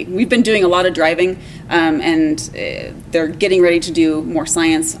shortly. We've been doing a lot of driving, and they're getting ready to do more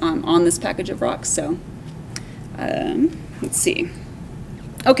science on this package of rocks. So let's see.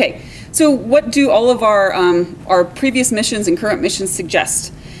 Okay, so what do all of our previous missions and current missions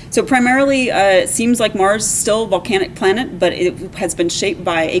suggest? So primarily, it seems like Mars is still a volcanic planet, but it has been shaped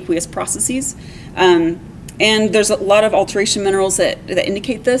by aqueous processes. And there's a lot of alteration minerals that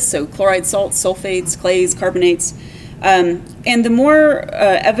indicate this, so chloride salts, sulfates, clays, carbonates. And the more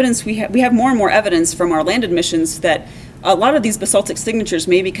evidence we have more and more evidence from our landed missions that a lot of these basaltic signatures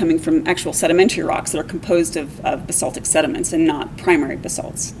may be coming from actual sedimentary rocks that are composed of basaltic sediments and not primary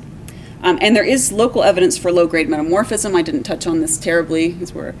basalts. And there is local evidence for low-grade metamorphism. I didn't touch on this terribly,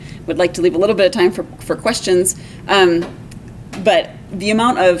 because we would like to leave a little bit of time for questions. But the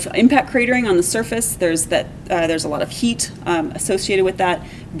amount of impact cratering on the surface, there's a lot of heat associated with that.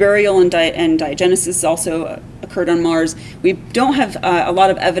 Burial and diagenesis also occurred on Mars. We don't have a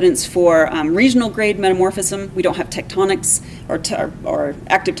lot of evidence for regional grade metamorphism. We don't have tectonics or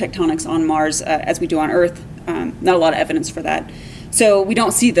active tectonics on Mars as we do on Earth. Not a lot of evidence for that. So we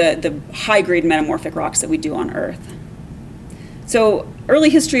don't see the high grade metamorphic rocks that we do on Earth. So early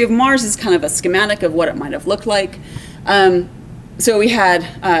history of Mars is kind of a schematic of what it might have looked like. So we had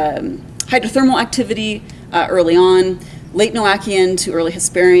hydrothermal activity early on, late Noachian to early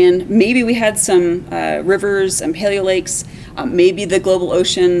Hesperian. Maybe we had some rivers and paleolakes, maybe the global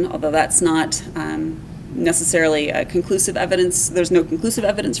ocean, although that's not necessarily conclusive evidence. There's no conclusive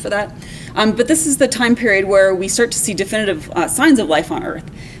evidence for that. But this is the time period where we start to see definitive signs of life on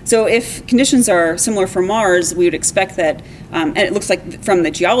Earth. So if conditions are similar for Mars, we would expect that, and it looks like from the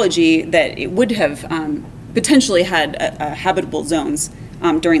geology, that it would have potentially had habitable zones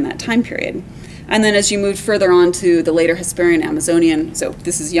during that time period. And then as you moved further on to the later Hesperian Amazonian, so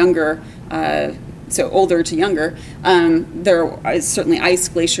this is younger, so older to younger, there is certainly ice,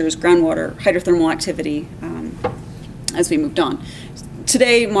 glaciers, groundwater, hydrothermal activity as we moved on.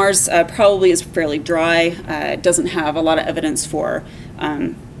 Today, Mars probably is fairly dry, doesn't have a lot of evidence for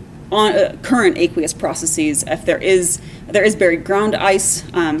current aqueous processes. If there is buried ground ice,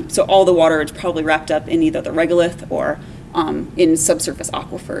 so all the water is probably wrapped up in either the regolith or in subsurface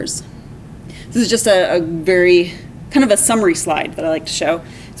aquifers. This is just a very kind of a summary slide that I like to show.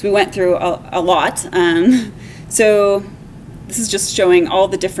 So we went through a lot. So this is just showing all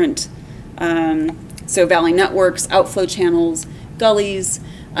the different so valley networks, outflow channels, gullies.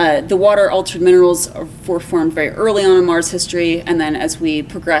 The water-altered minerals were formed very early on in Mars history, and then as we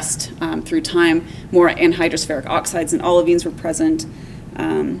progressed through time, more anhydrospheric oxides and olivines were present.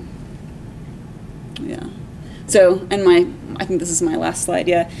 Yeah. So, and I think this is my last slide,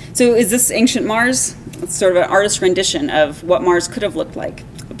 yeah. So is this ancient Mars? It's sort of an artist's rendition of what Mars could have looked like.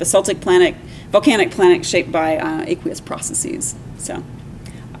 A basaltic planet, volcanic planet shaped by aqueous processes. So,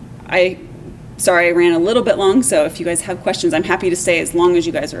 sorry I ran a little bit long, so if you guys have questions, I'm happy to stay as long as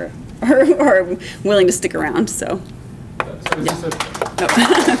you guys are willing to stick around. So is yeah.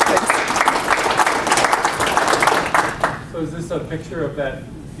 So is this a picture of that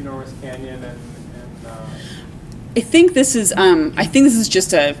enormous canyon and I think this is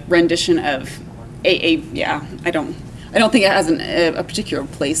just a rendition of yeah. I don't think it has a particular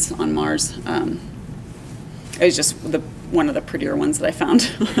place on Mars. It was just one of the prettier ones that I found.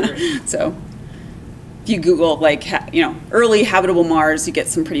 So if you Google like early habitable Mars, you get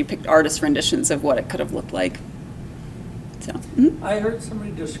some pretty artist renditions of what it could have looked like. So I heard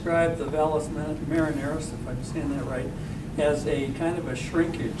somebody describe the Valles Marineris, if I'm saying that right, as a kind of a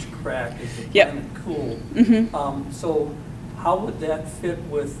shrinkage crack as the planet cooled. So how would that fit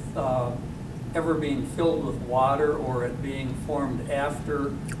with ever being filled with water, or it being formed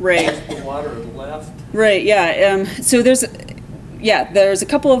after the water had left? Right, yeah. So there's a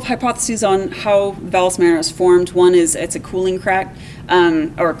couple of hypotheses on how Valles Marineris formed. One is it's a cooling crack,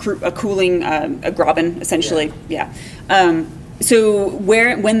 or a cooling, a graben, essentially. Yeah. So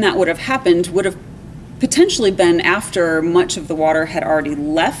when that would have happened would have potentially been after much of the water had already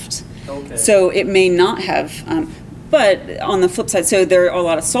left. Okay. So it may not have. But on the flip side, so there are a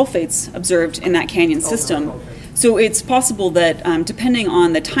lot of sulfates observed in that canyon system. Okay. So it's possible that depending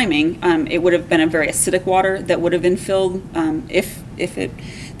on the timing, it would have been a very acidic water that would have infilled if it.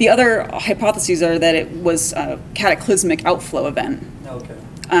 The other hypotheses are that it was a cataclysmic outflow event. Okay.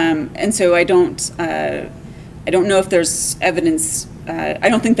 And so I don't know if there's evidence. I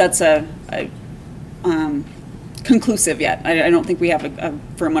don't think that's a conclusive yet. I don't think we have a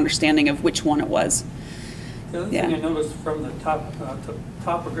firm understanding of which one it was. The other thing I noticed from the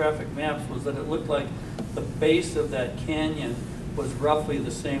topographic maps was that it looked like the base of that canyon was roughly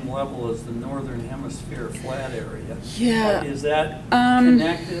the same level as the northern hemisphere flat area. Yeah. Is that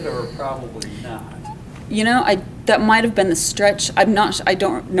connected or probably not? You know, that might have been the stretch. I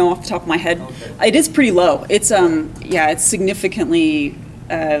don't know off the top of my head. Okay. It is pretty low. It's it's significantly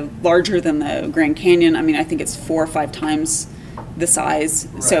larger than the Grand Canyon. I mean, I think it's 4 or 5 times the size.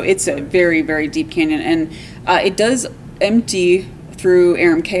 Right. So it's a very, very deep canyon, and it does empty through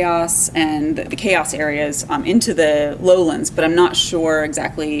Aram Chaos and the Chaos areas into the lowlands, but I'm not sure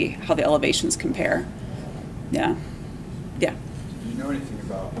exactly how the elevations compare. Yeah. Do you know anything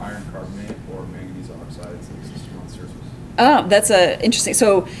about iron carbonate or manganese oxides that exist on the surface? Oh, that's interesting.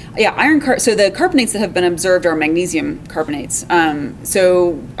 So yeah, so the carbonates that have been observed are magnesium carbonates.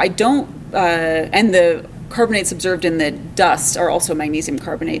 So I don't, and the carbonates observed in the dust are also magnesium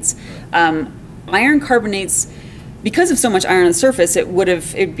carbonates. Iron carbonates, because of so much iron on the surface,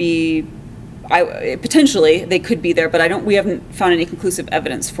 potentially they could be there, but we haven't found any conclusive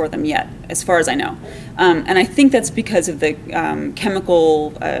evidence for them yet, as far as I know. And I think that's because of the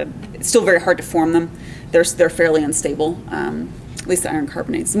chemical. It's still very hard to form them. They're fairly unstable. At least the iron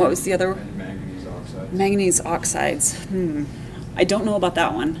carbonates. And what was the other? And manganese oxides. Manganese oxides. I don't know about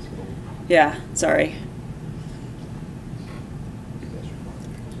that one. Yeah, sorry.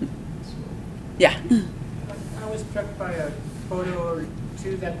 Yeah. I was struck by a photo or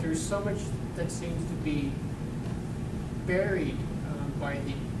two that there's so much that seems to be buried by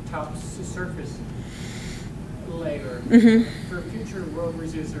the top surface layer. Mm-hmm. For future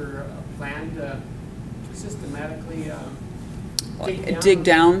rovers, is there a plan to systematically dig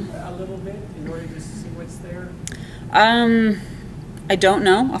down a little bit in order to see what's there? I don't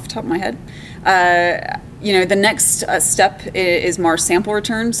know off the top of my head. The next step is Mars sample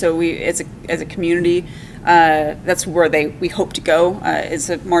return. So we, as a community, that's where we hope to go, is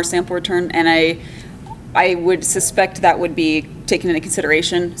a Mars sample return, and I would suspect that would be taken into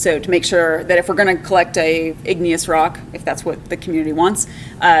consideration. So to make sure that if we're going to collect a igneous rock, if that's what the community wants,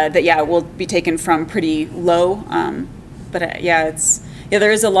 it will be taken from pretty low.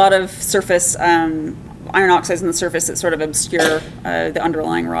 There is a lot of surface iron oxides on the surface that sort of obscure the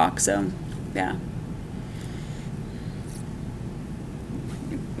underlying rock. So, yeah.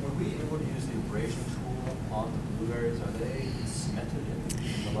 Were we able to use the abrasion tool on the blueberries? Are they cemented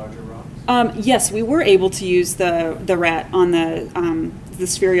in the larger rocks? Yes, we were able to use the rat on the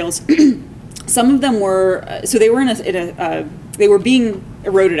spherules. Some of them were they were they were being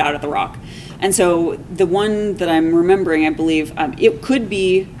eroded out of the rock, and so the one that I'm remembering, I believe, it could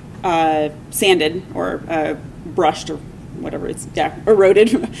be sanded or brushed or whatever it's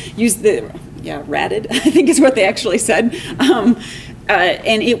eroded. Ratted, I think is what they actually said.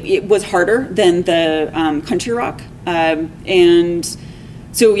 And it was harder than the country rock, and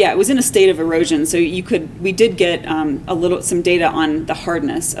so it was in a state of erosion. So we did get some data on the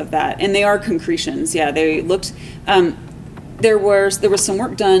hardness of that, and they are concretions. Yeah, they looked. There was some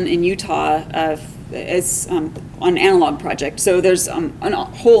work done in Utah as on analog project. So there's a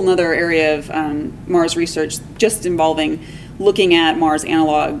whole other area of Mars research just involving looking at Mars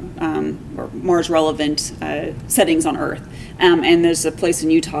analog or Mars relevant settings on Earth. And there's a place in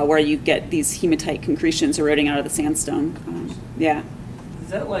Utah where you get these hematite concretions eroding out of the sandstone.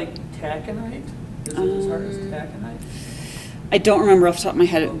 Is that like taconite? Is it as hard as taconite? I don't remember off the top of my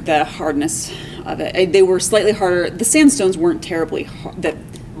head the hardness of it. They were slightly harder. The sandstones weren't terribly hard. The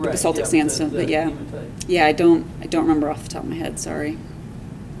basaltic sandstone, but I don't remember off the top of my head. Sorry.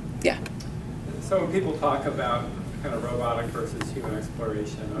 Yeah. So when people talk about kind of robotic versus human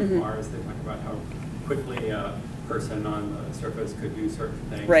exploration of Mars, they talk about how quickly a person on the surface could do certain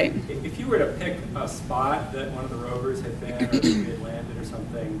things. Right. If you were to pick a spot that one of the rovers had been, or maybe had landed or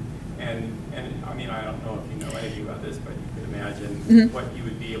something, and I mean, I don't know if you know anything about this, but you could imagine what you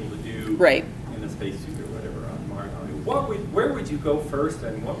would be able to do in a spacesuit or whatever on Mars. I mean, where would you go first,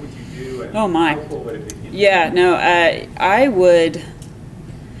 and what would you do, and how cool would it be? Yeah, no, I would.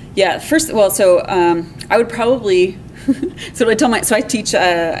 Yeah, first, I would probably So I teach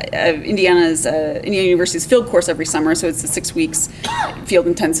Indiana University's field course every summer. So it's a 6 weeks field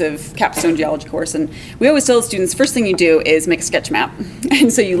intensive capstone geology course. And we always tell the students, first thing you do is make a sketch map.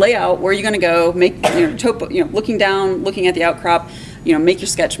 And so you lay out where you're going to go, make, looking down, looking at the outcrop, make your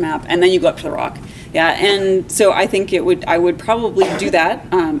sketch map, and then you go up to the rock. Yeah. And so I think I would probably do that.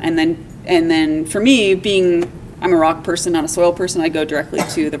 And then for me, I'm a rock person, not a soil person, I go directly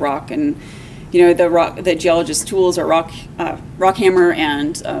to the rock. And the geologist's tools are rock hammer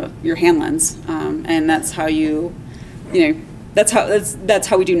and your hand lens, and that's how that's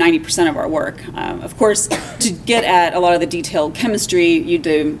how we do 90% of our work. Of course, to get at a lot of the detailed chemistry, you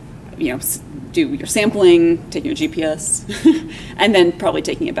do your sampling, taking your GPS, and then probably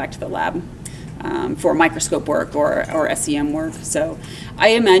taking it back to the lab for microscope work or SEM work. So I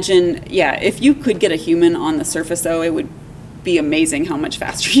imagine, if you could get a human on the surface, though, it would be amazing how much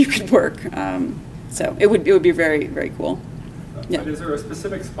faster you could work. So it would be very, very cool. Yeah. But is there a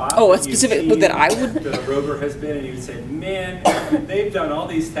specific spot? Oh, a specific that I would. That a rover has been, and you would say, man, they've done all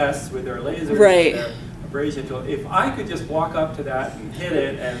these tests with their lasers, right, and their abrasion tool. If I could just walk up to that and hit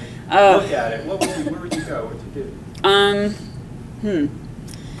it and look at it, where would you go? What would you do?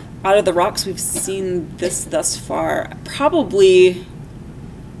 Out of the rocks we've seen thus far, probably.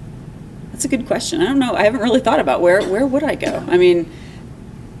 That's a good question. I don't know. I haven't really thought about where would I go. I mean,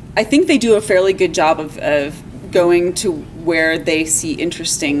 I think they do a fairly good job of going to where they see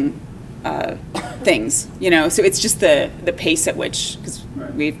interesting things. So it's just the pace at which, because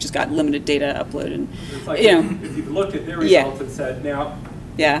we've just got limited data uploaded. It's like if you've looked at their results and said, now,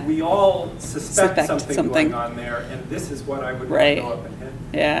 we all suspect something going on there, and this is what I would want to go up and hit.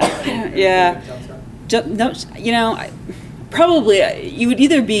 Probably you would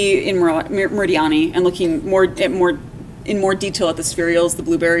either be in Meridiani and looking in more detail at the spherules, the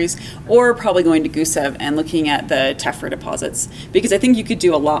blueberries, or probably going to Gusev and looking at the tephra deposits, because I think you could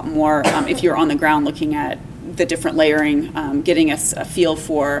do a lot more if you're on the ground looking at the different layering, getting a feel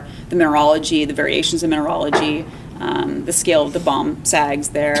for the mineralogy, the variations of mineralogy, the scale of the bomb sags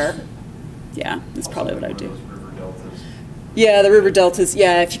there. Yeah, that's probably what I would do. Yeah, the river deltas.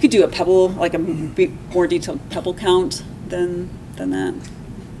 Yeah, if you could do a pebble, like a more detailed pebble count than that.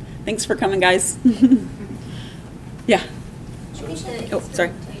 Thanks for coming, guys. Yeah. So sorry.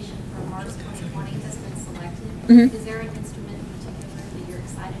 Instrumentation for Mars 2020 has been selected. Mm-hmm. Is there an instrument in particular that you're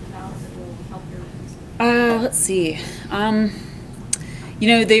excited about that will help your research? Let's see.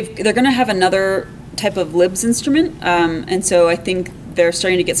 They're going to have another type of LIBS instrument, and so I think they're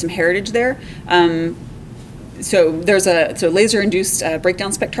starting to get some heritage there. So there's laser-induced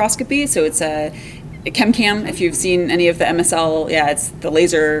breakdown spectroscopy. So it's a ChemCam. If you've seen any of the MSL, it's the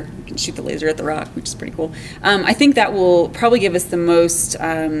laser. You can shoot the laser at the rock, which is pretty cool. I think that will probably give us the most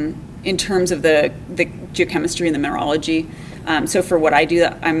in terms of the geochemistry and the mineralogy. So for what I do,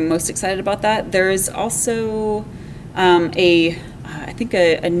 I'm most excited about that. There is also I think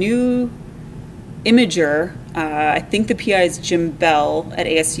a new imager. I think the PI is Jim Bell at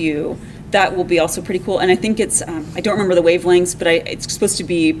ASU. That will be also pretty cool, and I think it's, I don't remember the wavelengths, but it's supposed to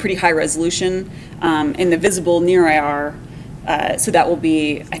be pretty high resolution in the visible near IR, so that will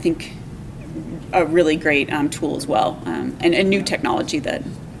be, I think, a really great tool as well, and a new technology that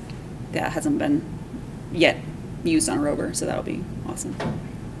hasn't been yet used on a rover, so that'll be awesome.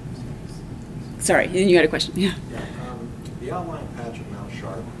 Sorry, you had a question, yeah. The outlying patch of Mount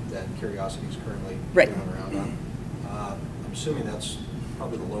Sharp that Curiosity is currently going around on, I'm assuming that's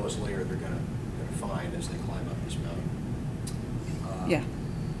probably the lowest layer they're going to find as they climb up this mountain. Yeah.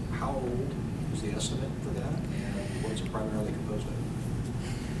 How old is the estimate for that, and what is it primarily composed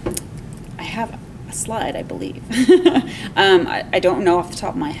of? I have a slide, I believe. I don't know off the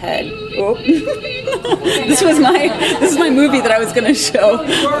top of my head. Oh. This is my movie that I was going to show.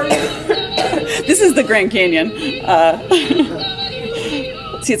 This is the Grand Canyon.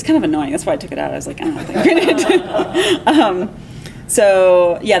 See, it's kind of annoying. That's why I took it out. I was like, I don't know if I'm going to.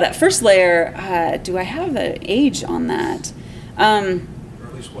 So yeah, that first layer, do I have an age on that? Or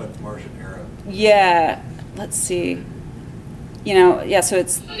at least what Martian era? Yeah, let's see. So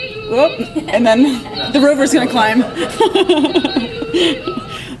it's, whoop, and then the rover's gonna climb.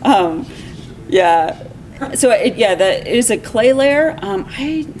 So that is a clay layer.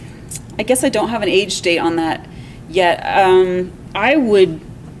 I guess I don't have an age date on that yet.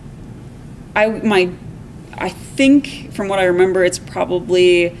 I think, from what I remember, it's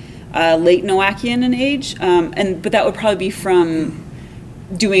probably late Noachian in age, but that would probably be from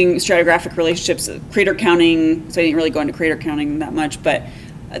doing stratigraphic relationships, crater counting. So I didn't really go into crater counting that much, but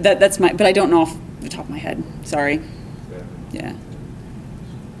but I don't know off the top of my head. Sorry. Yeah.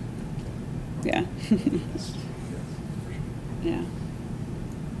 Yeah.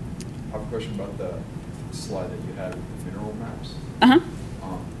 I have a question about the slide that you had with the mineral maps. Uh-huh.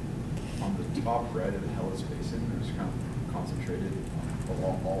 On the top right of the Hellas Basin, there's kind of concentrated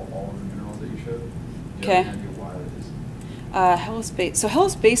all of the minerals that you showed. Do you have any idea why that is? So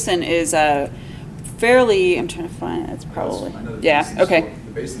Hellas Basin is fairly, I'm trying to find it, it's probably, I know the yeah, basin's okay.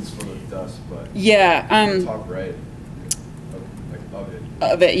 The basin's full of dust, but yeah, the top right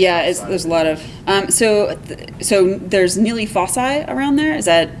of it, yeah, there's a lot of, so there's Neely fossae around there, is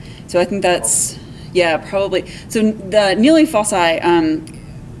that, so I think that's, yeah, probably. So the Neely fossae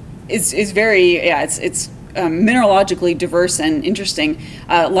is very, yeah, it's mineralogically diverse and interesting.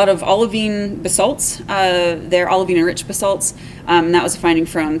 A lot of olivine basalts, they're olivine-enriched basalts. That was a finding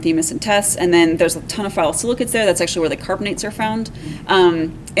from Themis and Tess. And then there's a ton of phyllosilicates there. That's actually where the carbonates are found.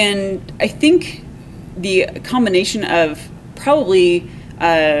 And I think the combination of probably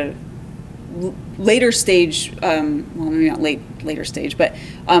later stage, well, maybe not later stage, but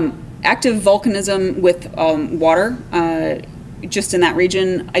active volcanism with water just in that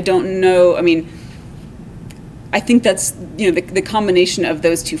region. I don't know, I mean, I think that's, you know, the combination of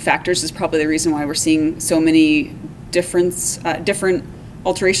those two factors is probably the reason why we're seeing so many different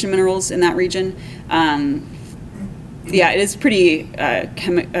alteration minerals in that region. Yeah, it is pretty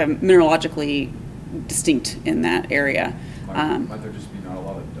mineralogically distinct in that area. Might there just be not a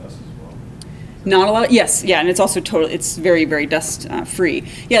lot of dust as well? Not a lot, yes, yeah, and it's also it's very, very dust free.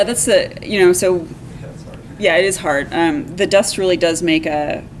 Yeah, that's the, you know, so, yeah, it is hard. The dust really does make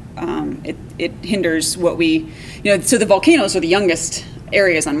it hinders what we, you know, so the volcanoes are the youngest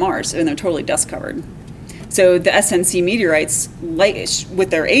areas on Mars, and they're totally dust covered. So the SNC meteorites,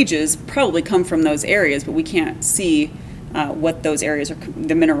 with their ages, probably come from those areas, but we can't see what those areas are,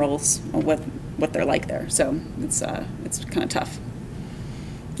 the minerals, or what they're like there. So it's kind of tough.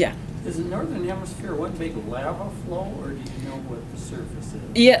 Yeah. Is the northern hemisphere one big lava flow, or do you know what the surface is?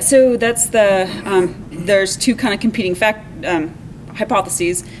 Yeah. So that's the there's two kind of competing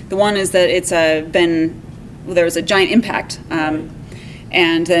hypotheses. The one is that it's there was a giant impact,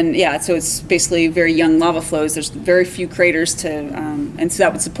 and then, yeah, so it's basically very young lava flows. There's very few craters and so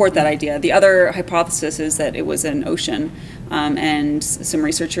that would support that idea. The other hypothesis is that it was an ocean, and some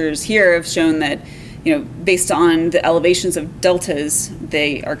researchers here have shown that, you know, based on the elevations of deltas,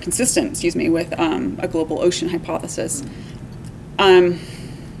 they are consistent, with a global ocean hypothesis.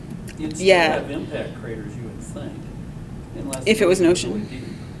 You'd still yeah. have impact craters, you would think, unless if it was an really ocean. deep.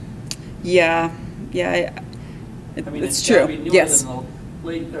 Yeah, I mean, it's it's true. gotta be newer Yes.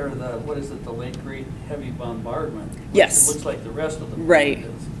 than the late great heavy bombardment. Which Yes. It looks like the rest of the planet Right.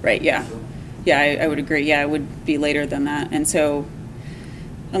 is. Right. Yeah. So, Yeah, I would agree. Yeah, it would be later than that. And so,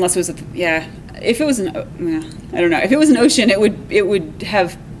 unless it was, if it was I don't know. If it was an ocean, it would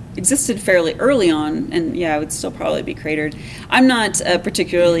have existed fairly early on, and yeah, it would still probably be cratered. I'm not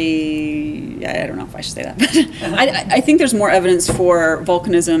particularly, I don't know if I should say that, but I think there's more evidence for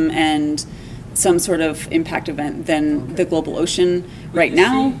volcanism and some sort of impact event than the global ocean right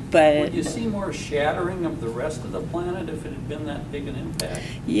now. But would you see more shattering of the rest of the planet if it had been that big an impact?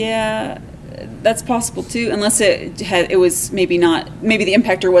 yeah, that's possible too, unless it was maybe the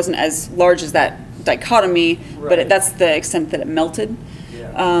impactor wasn't as large as that dichotomy, Right. but that's the extent that it melted.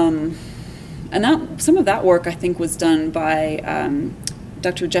 Yeah. And some of that work I think was done by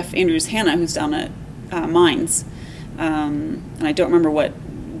Dr. Jeff Andrews Hanna, who's down at Mines, and I don't remember what.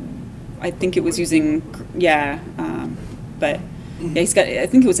 I think it was using, but yeah, he's got. I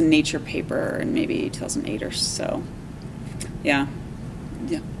think it was a Nature paper in maybe 2008 or so. Yeah.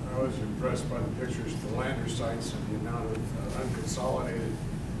 I was impressed by the pictures of the lander sites and the amount of unconsolidated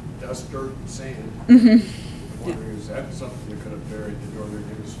dust, dirt, and sand. Mm-hmm. I'm wondering, is that something that could have buried the northern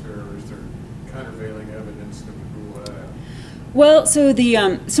hemisphere, or is there countervailing evidence that would rule that out? Well, so the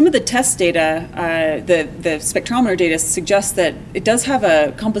some of the test data, the spectrometer data suggests that it does have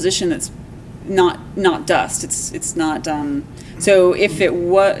a composition that's not dust. It's not. So if it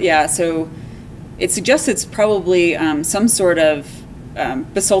was, so it suggests it's probably some sort of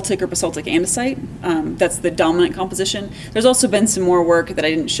basaltic or basaltic andesite. That's the dominant composition. There's also been some more work that I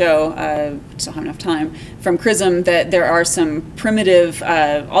didn't show, just don't have enough time, from CRISM that there are some primitive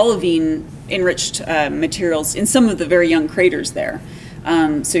olivine enriched materials in some of the very young craters there.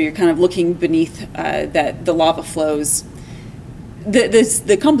 So you're kind of looking beneath the lava flows.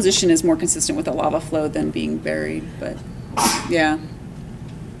 The composition is more consistent with a lava flow than being buried, but yeah. I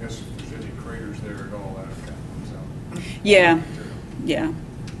guess if there's any craters there at all, that comes out. Yeah. Yeah.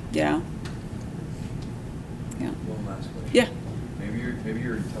 One last question. Yeah. Maybe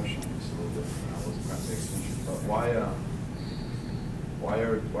you're touched on this a little bit, and I wasn't going to pay attention, but why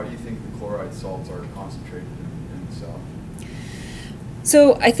do you think the chloride salts are concentrated in the south?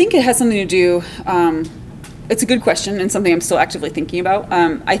 So I think it has something to do, it's a good question and something I'm still actively thinking about.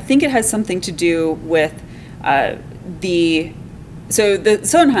 I think it has something to do with so the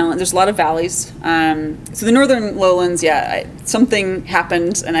Southern Highlands, there's a lot of valleys. So the Northern Lowlands, yeah, something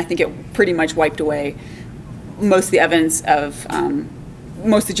happened and I think it pretty much wiped away most of the evidence of,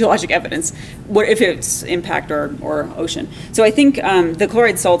 most of the geologic evidence, if it's impact or ocean. So I think the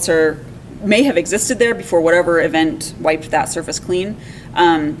chloride salts may have existed there before whatever event wiped that surface clean.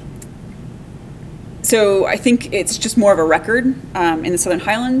 So I think it's just more of a record in the Southern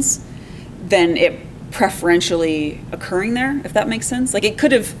Highlands than it preferentially occurring there, if that makes sense. Like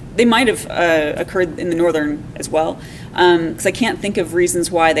they might have occurred in the northern as well, because I can't think of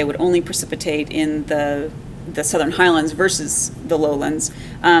reasons why they would only precipitate in the Southern Highlands versus the lowlands.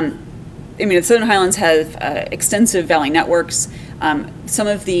 I mean, the Southern Highlands have extensive valley networks. Some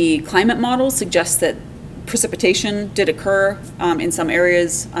of the climate models suggest that precipitation did occur in some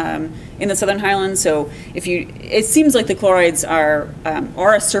areas in the Southern Highlands. So it seems like the chlorides are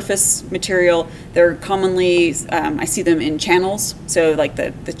a surface material. They're commonly, I see them in channels. So like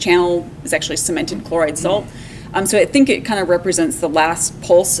the channel is actually cemented chloride salt. So I think it kind of represents the last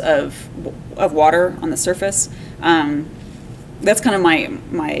pulse of water on the surface. That's kind of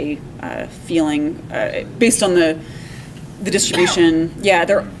my feeling based on the distribution. Yeah,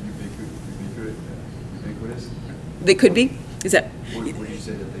 they could be. Is that? Would you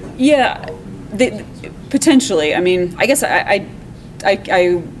say that they? Yeah, potentially. I mean, I guess I'm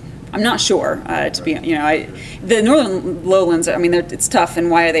not sure. To be, the northern lowlands. I mean, it's tough,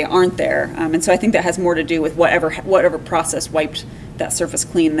 and why they aren't there. And so I think that has more to do with whatever process wiped that surface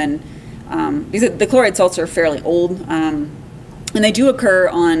clean than because the chloride salts are fairly old, and they do occur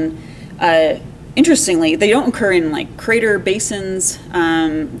on. Interestingly, they don't occur in like crater basins.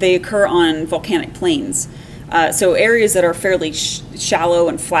 They occur on volcanic plains. So areas that are fairly shallow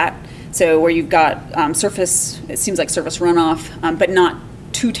and flat. So where you've got surface, it seems like surface runoff, but not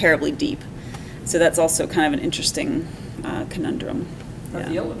too terribly deep. So that's also kind of an interesting conundrum. Are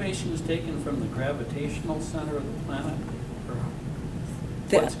the elevations taken from the gravitational center of the planet, or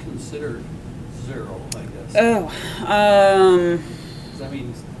what's considered zero, I guess? Oh, 'cause I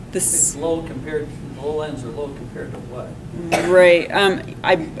mean, it's low compared. Lowlands are low compared to what? Right.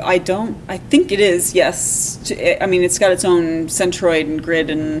 I think it is. Yes. I mean, it's got its own centroid and grid,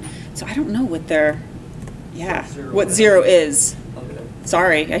 and so I don't know what what zero is. Okay.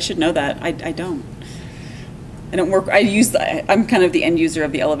 Sorry, I should know that. I don't. I don't work. I'm kind of the end user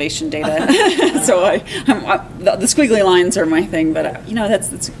of the elevation data, so the squiggly lines are my thing. But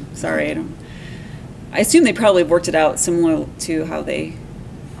that's sorry. I assume they probably worked it out similar to how they.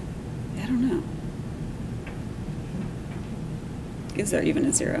 I don't know. Is there even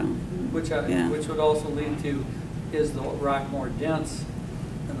a zero? Which would also lead to, is the rock more dense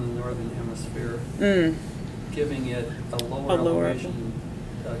in the northern hemisphere, giving it a lower elevation,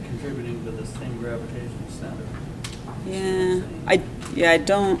 contributing to the same gravitational center? I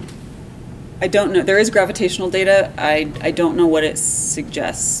don't know. There is gravitational data. I don't know what it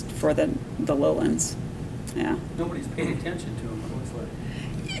suggests for the lowlands. Yeah. Nobody's paying attention to them, it looks like.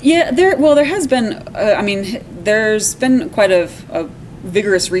 Yeah, there has been, I mean, there's been quite a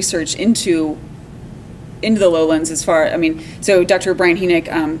vigorous research into the lowlands so Dr. Brian Henick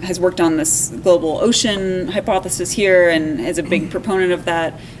has worked on this global ocean hypothesis here and is a big proponent of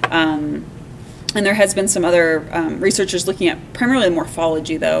that. And there has been some other researchers looking at primarily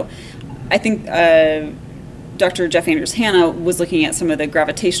morphology, though. I think Dr. Jeff Anders Hanna was looking at some of the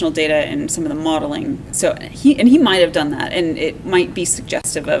gravitational data and some of the modeling. So he might have done that, and it might be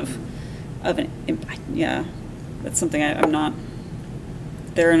suggestive of an impact. Yeah, that's something I'm not.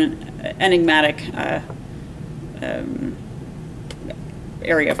 They're an enigmatic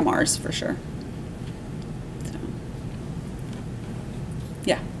area of Mars for sure. So,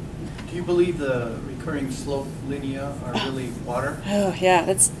 yeah. Do you believe the recurring slope linea are really water? Oh yeah,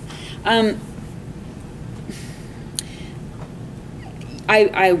 that's.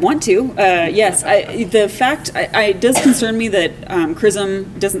 I want to, yes. The fact, it does concern me that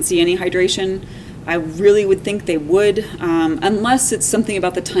CRISM doesn't see any hydration. I really would think they would, unless it's something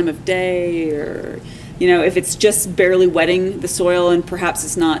about the time of day or, if it's just barely wetting the soil and perhaps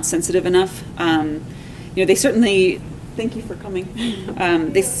it's not sensitive enough. They certainly, thank you for coming,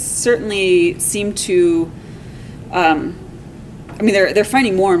 they certainly seem to, they're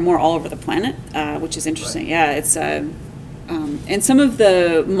finding more and more all over the planet, which is interesting. Right. Yeah, it's, and some of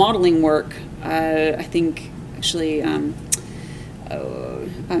the modeling work, I think, actually,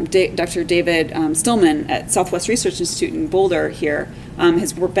 Dr. David Stillman at Southwest Research Institute in Boulder here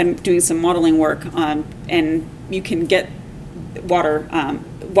has been doing some modeling work, and you can get water,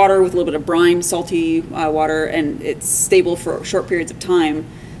 water with a little bit of brine, salty water, and it's stable for short periods of time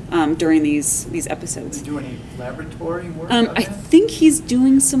during these episodes. Does he do any laboratory work? I think he's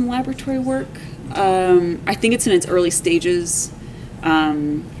doing some laboratory work. I think it's in its early stages,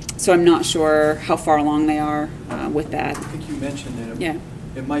 so I'm not sure how far along they are with that. I think you mentioned that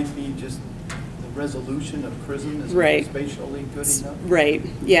it might be just the resolution of CRISM is right. spatially good enough. Right.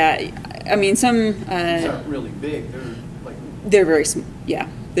 Yeah. I mean, some. These aren't really big. They're like. They're very small. Yeah.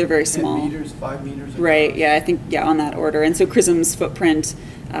 They're very 10 small. 10 meters, 5 meters. Across. Right. Yeah. I think on that order. And so CRISM's footprint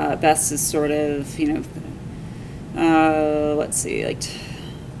best is sort of let's see, like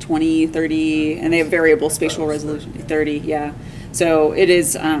 20, 30, and they have variable spatial resolution. 30. Yeah. So it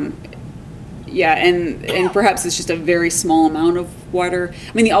is. Yeah, and perhaps it's just a very small amount of water.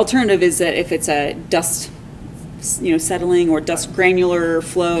 I mean, the alternative is that if it's a dust, settling or dust granular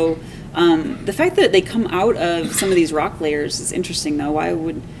flow, the fact that they come out of some of these rock layers is interesting, though. Why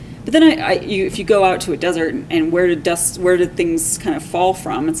would? But then if you go out to a desert and where did things kind of fall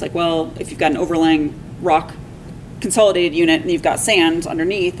from? It's like, well, if you've got an overlying rock consolidated unit and you've got sand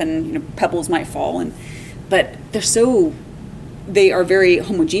underneath, and pebbles might fall, but they are very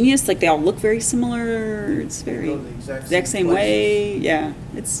homogeneous, like they all look very similar. It's very exact same way. Yeah,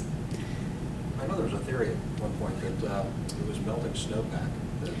 it's. I know there was a theory at one point that it was melting snowpack,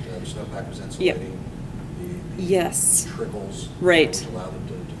 that the snowpack was insulating the yes. trickles, right, which allowed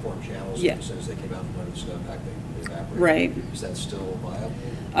them to form channels. Yeah. And as soon as they came out from under the snowpack, they evaporated. Right. Is that still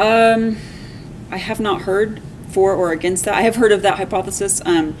viable? I have not heard for or against that. I have heard of that hypothesis.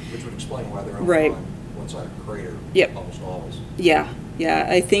 Which would explain why they're only on one side of a crater. Yep. Almost always. Yeah.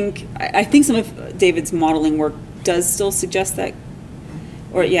 I think some of David's modeling work does still suggest that,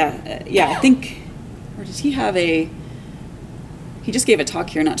 or I think, or does he have he just gave a talk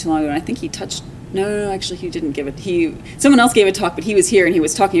here not too long ago, and I think he touched, no, actually he didn't give it, someone else gave a talk, but he was here and he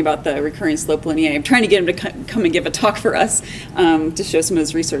was talking about the recurring slope lineae. I'm trying to get him to come and give a talk for us to show some of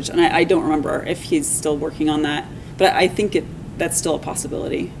his research, and I don't remember if he's still working on that, but I think that's still a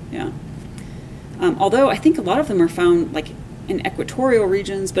possibility, yeah. Although I think a lot of them are found like in equatorial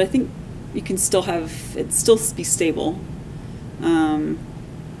regions, but I think you can still still be stable.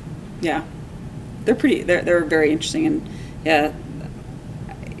 Yeah, they're very interesting, and yeah,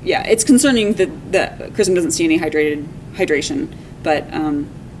 it's concerning that CRISM doesn't see any hydration, but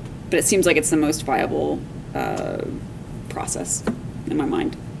it seems like it's the most viable process in my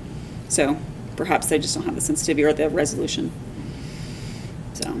mind. So perhaps they just don't have the sensitivity or the resolution.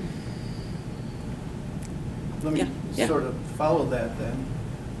 So. Let me sort of follow that then.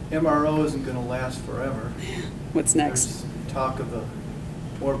 MRO isn't going to last forever. What's next? There's talk of an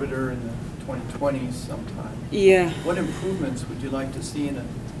orbiter in the 2020s sometime. Yeah. What improvements would you like to see in a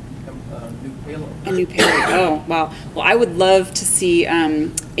new payload? A new payload. Oh, wow. Well, I would love to see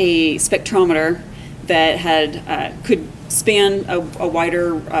a spectrometer that could span a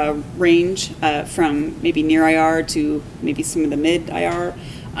wider range from maybe near IR to maybe some of the mid IR.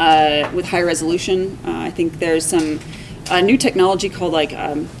 With high resolution. I think there's some new technology called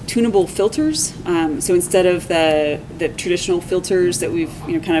tunable filters. So instead of the traditional filters that we've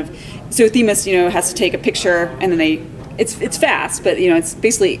so Themis has to take a picture and then it's fast, but it's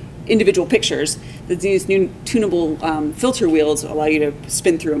basically individual pictures. These new tunable filter wheels allow you to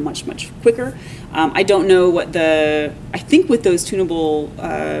spin through them much quicker. I don't know I think with those tunable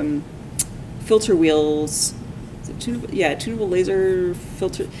filter wheels. Tunable laser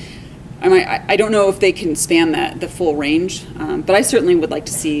filter. I don't know if they can span the full range, but I certainly would like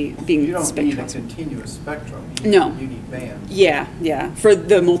to see being You don't spectral. need a continuous spectrum. No. You need bands. Yeah, for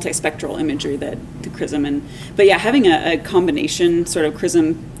the multispectral imagery that the CRISM but having a combination sort of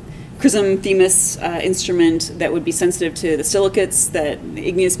CRISM Themis instrument that would be sensitive to the silicates, the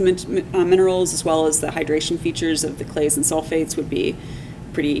igneous minerals, as well as the hydration features of the clays and sulfates would be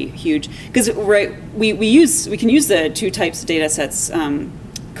pretty huge, because we can use the two types of data sets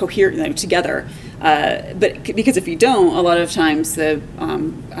together, but because if you don't, a lot of times the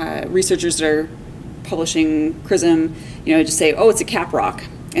researchers that are publishing CRISM just say, oh, it's a cap rock,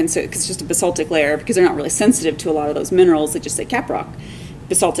 and so it's just a basaltic layer, because they're not really sensitive to a lot of those minerals. They just say cap rock,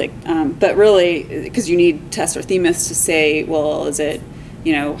 basaltic, but really because you need Tess or Themis to say, well, is it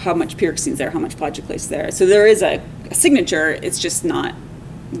how much pyroxene is there, how much plagioclase is there, so there is a signature. It's just not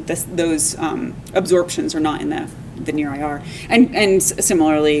those absorptions are not in the near IR, and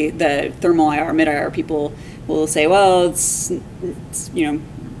similarly the thermal IR, mid IR people will say, well, it's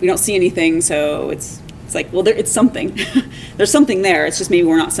we don't see anything, so it's like, well, it's something. There's something there. It's just maybe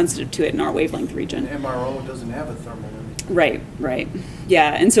we're not sensitive to it in our wavelength region. And MRO doesn't have a thermal image. Right, right.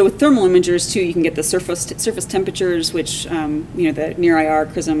 Yeah, and so with thermal imagers too, you can get the surface temperatures, which the near IR,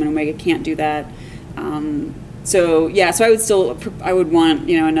 Prism, and Omega can't do that. So yeah, so I would want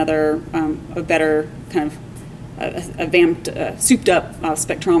another a better kind of a vamped, souped up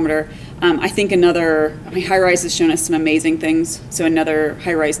spectrometer. I think HiRise has shown us some amazing things. So another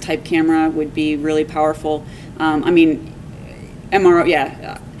HiRise type camera would be really powerful. MRO,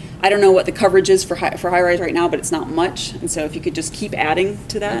 yeah. I don't know what the coverage is for HiRise right now, but it's not much. And so if you could just keep adding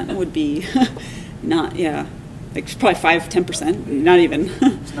to that, it would be like probably 5-10%, not even.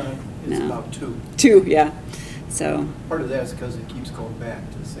 It's not. It's No. about 2. 2, yeah. So Part of that is because it keeps going back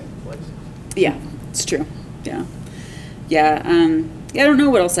to the same places. yeah, it's true. Yeah, yeah. I don't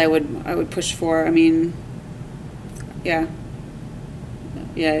know what else I would push for. Yeah,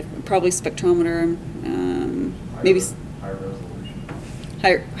 probably spectrometer. Maybe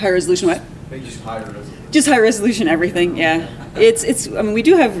High resolution. high resolution. What? Maybe just high resolution. Just high resolution everything. Yeah, it's. We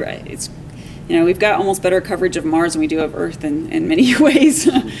do have we've got almost better coverage of Mars than we do of Earth in many ways.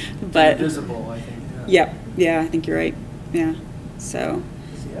 But Visible, I think. yeah, I think you're right. Yeah, so.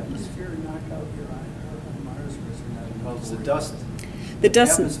 Does the atmosphere knock out your IR on Mars, or is there not? Well, it's the dust. The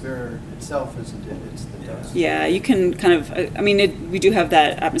dust. atmosphere itself isn't it, it's the dust. Yeah, you can kind of. We do have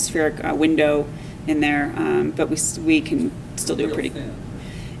that atmospheric window in there, but we can still do a pretty. Thin.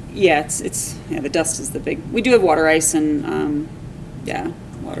 Yeah, it's the dust is the big. We do have water ice and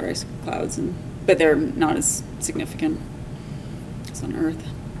water ice clouds, but they're not as significant as on Earth.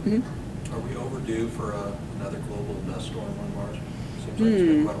 Mm-hmm. Are we overdue for another global dust storm on Mars? Seems like it's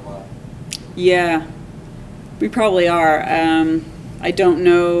been quite a while. Yeah, we probably are. I don't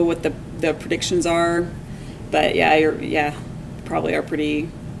know what the predictions are, but probably are pretty.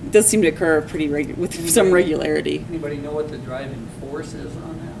 It does seem to occur with some regularity. Anybody know what the driving force is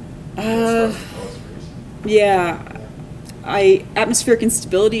on that? Yeah, atmospheric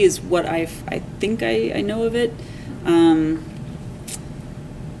instability is what I think I know of it. I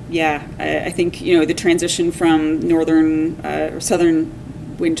think the transition from northern or southern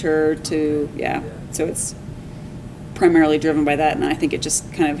winter to so it's primarily driven by that, and I think it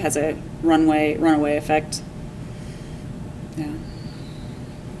just kind of has a runaway effect. Yeah.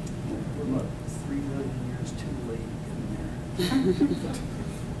 We're about 3 million years too late in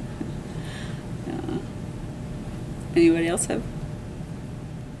there. Anybody else have?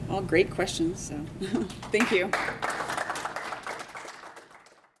 All great questions, so thank you.